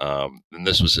us. And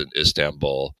this was in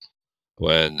Istanbul,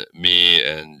 when me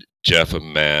and Jeff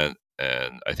Ament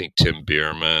and I think Tim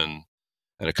Bierman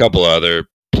and a couple other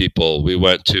people, we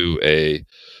went to a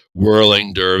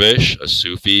whirling dervish, a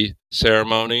Sufi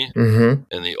ceremony in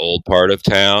the old part of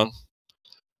town.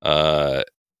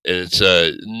 It's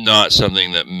not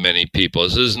something that many people.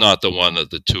 This is not the one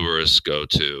that the tourists go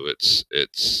to.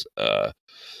 It's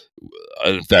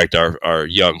in fact our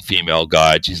young female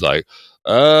guide. She's like,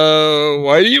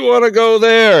 why do you want to go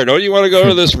there? Don't you want to go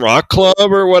to this rock club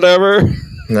or whatever?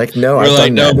 Like, no, we're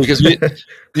like, no, because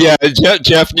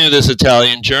Jeff knew this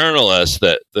Italian journalist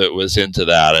that was into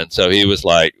that, and so he was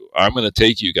like, I'm going to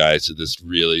take you guys to this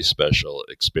really special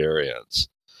experience.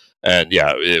 And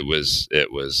it was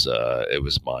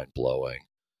mind blowing.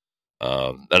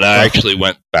 And I actually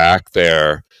went back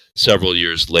there several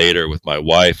years later with my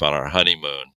wife on our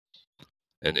honeymoon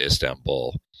in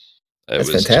Istanbul.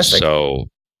 That's was fantastic. So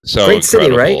great incredible.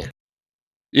 City, right?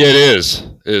 Yeah, it is.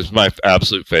 It is my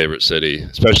absolute favorite city,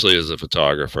 especially as a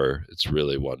photographer. It's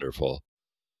really wonderful.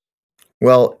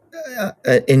 Well,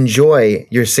 enjoy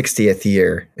your 60th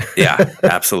year. Yeah,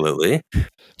 absolutely.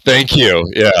 Thank you.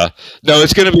 Yeah, no,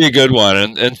 it's going to be a good one.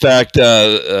 And in fact,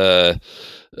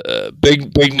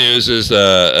 big news is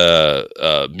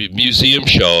a museum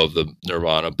show of the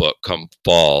Nirvana book come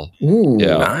fall. Ooh,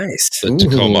 nice. The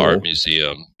Tacoma Art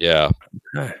Museum. Yeah.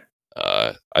 Okay.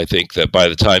 I think that by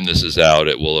the time this is out,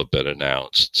 it will have been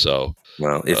announced. So,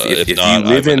 well, if not, you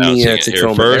live in the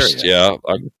Tacoma first, area,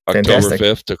 October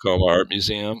 5th, Tacoma Art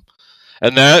Museum,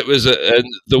 and that was and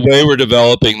the way we're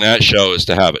developing that show is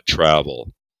to have it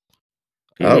travel.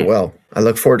 Oh well, I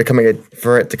look forward to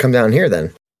for it to come down here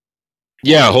then.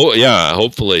 Yeah,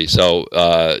 hopefully. So,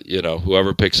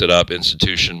 whoever picks it up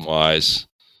institution wise,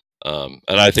 and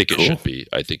I think it should be.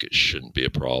 I think it shouldn't be a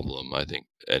problem. I think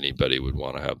anybody would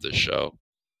want to have this show.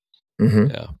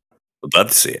 Yeah, I'd love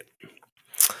to see it.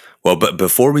 Well, but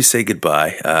before we say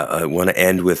goodbye, I want to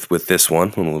end with this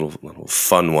one little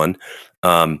fun one.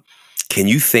 Can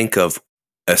you think of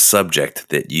a subject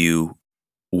that you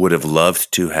would have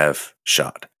loved to have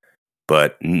shot,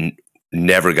 but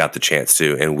never got the chance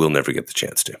to, and will never get the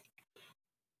chance to?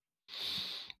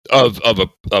 Of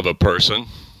a person?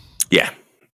 Yeah.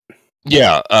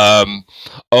 Yeah.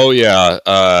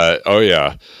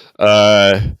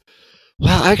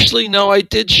 Well, actually, no, I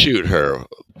did shoot her.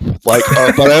 But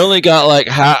I only got like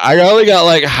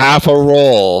half a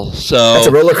roll. So that's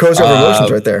a roller coaster of emotions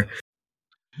right there.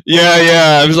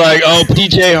 Yeah. I was like, oh,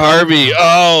 PJ Harvey.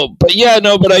 Oh, but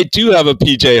I do have a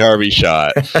PJ Harvey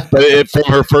shot. But from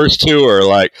her first tour,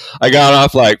 like I got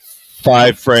off like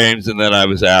 5 frames, and then I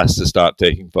was asked to stop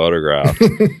taking photographs.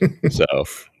 So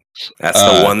that's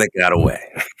the one that got away.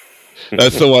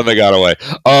 That's the one that got away.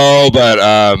 Oh, but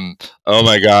oh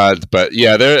my God! But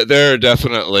yeah, there are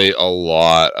definitely a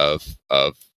lot of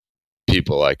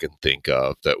people I can think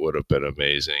of that would have been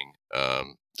amazing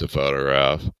to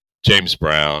photograph. James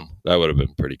Brown, that would have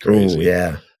been pretty crazy. Ooh,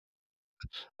 yeah.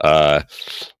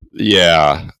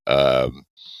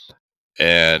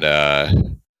 And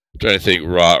I'm trying to think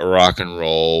rock and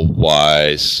roll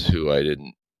wise, who I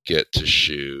didn't get to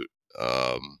shoot.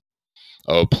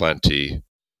 Plenty.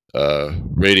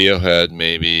 Radiohead,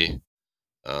 maybe.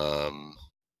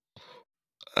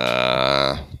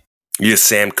 You a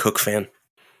Sam Cooke fan?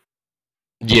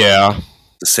 Yeah.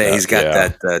 He's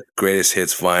got that greatest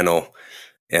hits vinyl,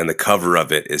 and the cover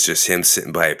of it is just him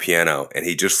sitting by a piano, and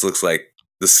he just looks like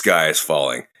the sky is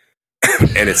falling.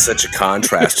 And it's such a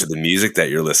contrast to the music that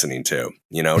you're listening to.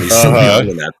 And he's so young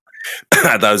in that.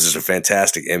 I thought it was just a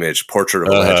fantastic image, Portrait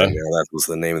of a Legend. That was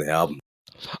the name of the album.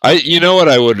 You know what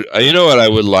I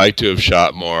would like to have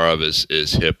shot more of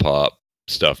is hip hop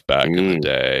stuff back in the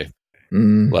day.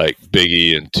 like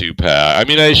Biggie and Tupac. I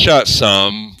mean, I shot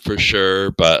some for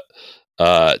sure, but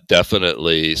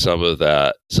definitely some of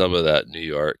that New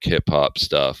York hip hop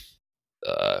stuff.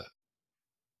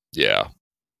 Yeah,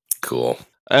 cool.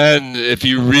 And if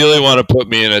you really want to put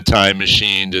me in a time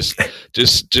machine, just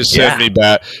send me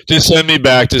back. Just send me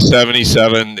back to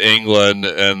 '77 England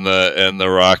and the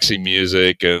Roxy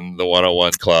Music and the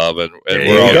 101 Club, and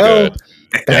we're all good.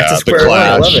 Back to square one.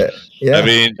 I love it. Yeah. I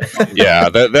mean, yeah,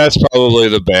 that's probably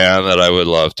the band that I would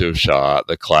love to have shot.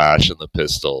 The Clash and the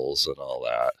Pistols and all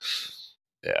that.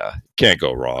 Yeah, can't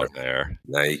go wrong there.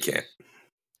 No, you can't.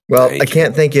 Well, I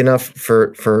can't thank you enough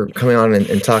for coming on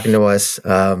and talking to us.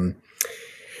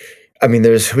 I mean,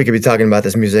 we could be talking about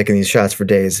this music and these shots for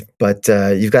days, but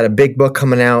you've got a big book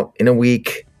coming out in a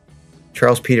week,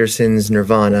 Charles Peterson's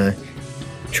Nirvana.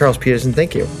 Charles Peterson,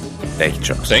 thank you. Thank you,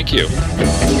 Charles. Thank you.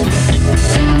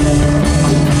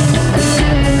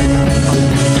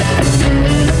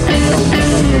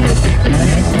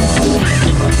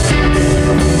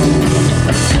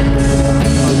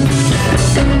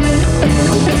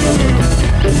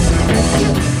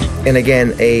 And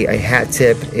again, a hat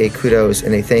tip, a kudos,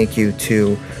 and a thank you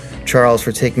to Charles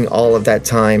for taking all of that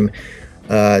time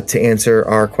to answer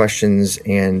our questions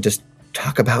and just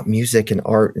talk about music and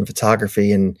art and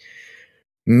photography. And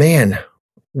man,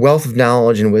 wealth of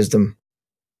knowledge and wisdom.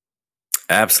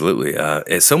 Absolutely.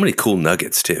 It's so many cool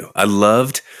nuggets too. I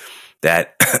loved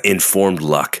that informed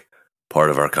luck part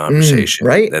of our conversation,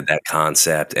 right? That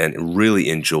concept, and really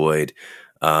enjoyed,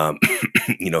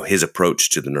 his approach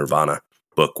to the Nirvana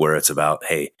book, where it's about,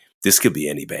 hey, this could be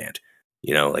any band.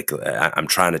 Like I'm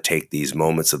trying to take these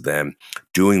moments of them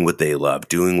doing what they love,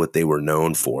 doing what they were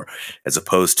known for, as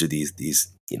opposed to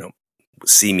these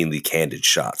seemingly candid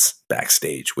shots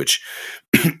backstage. Which,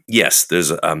 yes, there's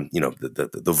the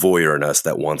voyeur in us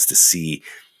that wants to see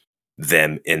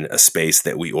them in a space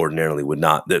that we ordinarily would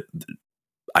not.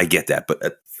 I get that, but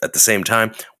at the same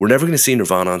time, we're never going to see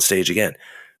Nirvana on stage again.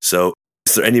 So,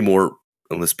 is there any more?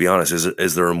 And let's be honest,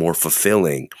 is there a more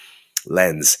fulfilling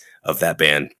lens of that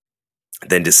band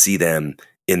than to see them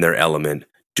in their element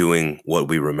doing what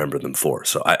we remember them for?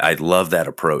 So I love that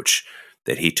approach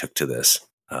that he took to this.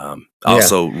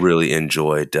 Also really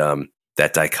enjoyed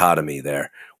that dichotomy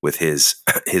there with his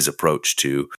approach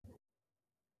to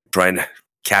trying to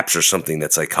capture something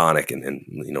that's iconic and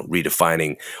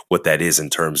redefining what that is in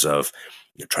terms of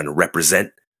trying to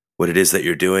represent what it is that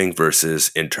you're doing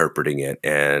versus interpreting it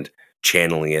and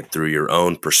channeling it through your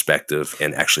own perspective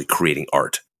and actually creating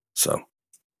art. So,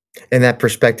 and that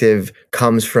perspective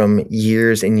comes from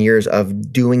years and years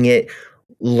of doing it,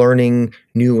 learning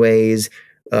new ways,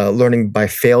 learning by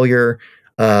failure,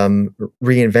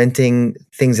 reinventing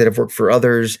things that have worked for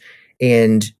others.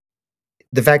 And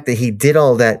the fact that he did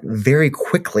all that very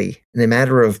quickly in a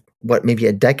matter of maybe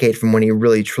a decade from when he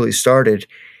really truly started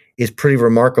is pretty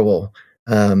remarkable.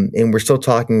 And we're still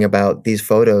talking about these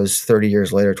photos 30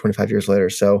 years later, 25 years later.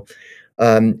 So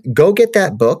go get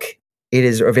that book. It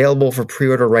is available for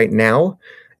pre-order right now.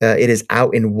 It is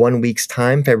out in 1 week's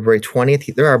time, February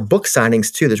 20th. There are book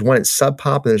signings too. There's one at Sub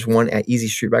Pop and there's one at Easy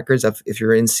Street Records if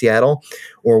you're in Seattle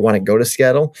or want to go to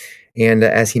Seattle. And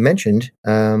as he mentioned,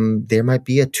 there might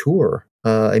be a tour,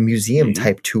 a museum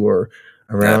type tour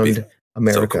around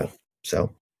America.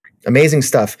 So amazing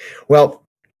stuff. Well,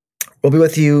 we'll be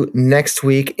with you next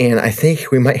week, and I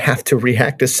think we might have to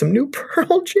react to some new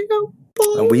Pearl Jam.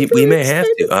 We may have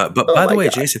to. But by the way,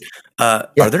 God. Jason,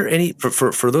 are there any,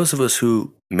 for those of us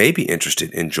who may be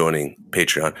interested in joining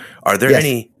Patreon, are there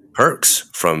any perks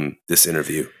from this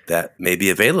interview that may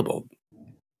be available?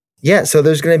 Yeah, so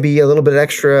there's going to be a little bit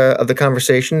extra of the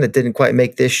conversation that didn't quite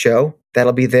make this show.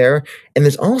 That'll be there. And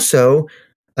there's also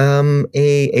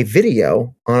a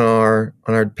video on our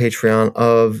Patreon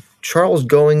of Charles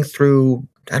going through,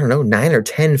 9 or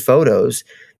 10 photos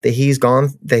that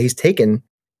he's taken,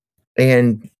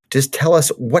 and just tell us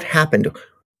what happened,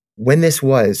 when this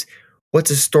was, what's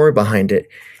the story behind it,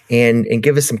 and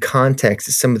give us some context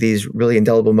to some of these really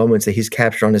indelible moments that he's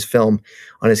captured on his film,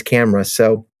 on his camera.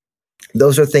 So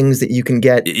those are things that you can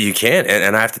get. You can,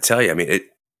 and I have to tell you, I mean,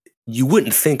 you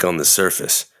wouldn't think on the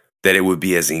surface that it would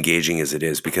be as engaging as it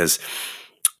is, because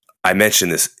I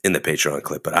mentioned this in the Patreon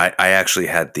clip, but I actually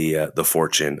had the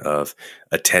fortune of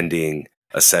attending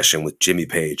a session with Jimmy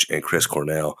Page and Chris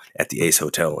Cornell at the Ace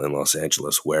Hotel in Los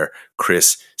Angeles, where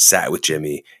Chris sat with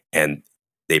Jimmy and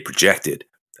they projected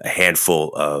a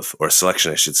handful of, or a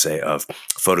selection, I should say, of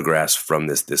photographs from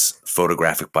this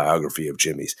photographic biography of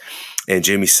Jimmy's. And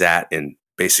Jimmy sat and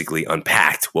basically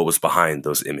unpacked what was behind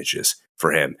those images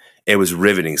for him. It was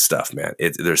riveting stuff, man.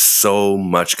 There's so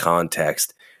much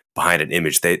context behind an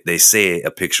image. They say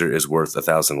a picture is worth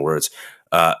 1,000 words.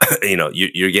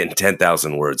 You're getting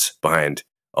 10,000 words behind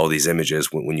all these images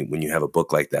when you have a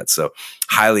book like that. So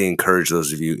highly encourage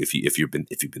those of you, if you've been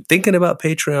thinking about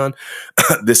Patreon,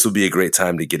 this will be a great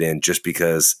time to get in, just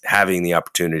because having the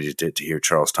opportunity to hear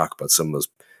Charles talk about some of those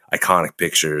iconic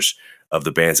pictures of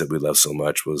the bands that we love so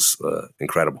much was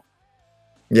incredible.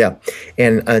 Yeah.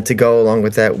 And to go along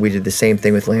with that, we did the same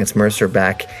thing with Lance Mercer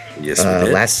back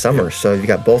last summer. Yep. So you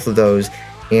got both of those,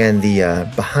 and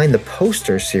the Behind the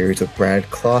Poster series with Brad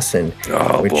Clausen,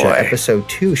 which episode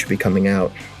 2 should be coming out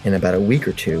in about a week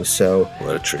or two. So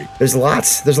what a treat. There's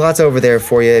lots over there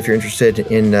for you if you're interested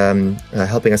in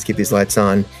helping us keep these lights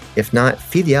on. If not,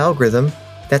 feed the algorithm.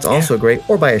 That's also great.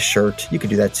 Or buy a shirt. You could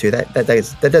do that too.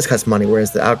 That does cost money,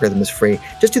 whereas the algorithm is free.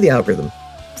 Just do the algorithm.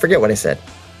 Forget what I said.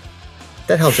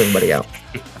 That helps everybody out.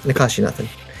 And it costs you nothing.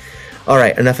 All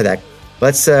right, enough of that.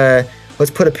 Let's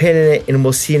put a pin in it, and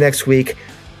we'll see you next week.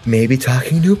 Maybe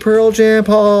talking New Pearl Jam,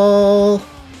 Paul.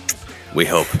 We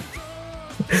hope.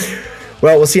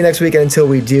 Well, we'll see you next week, and until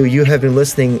we do, you have been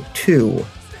listening to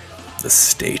The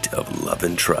State of Love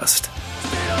and Trust.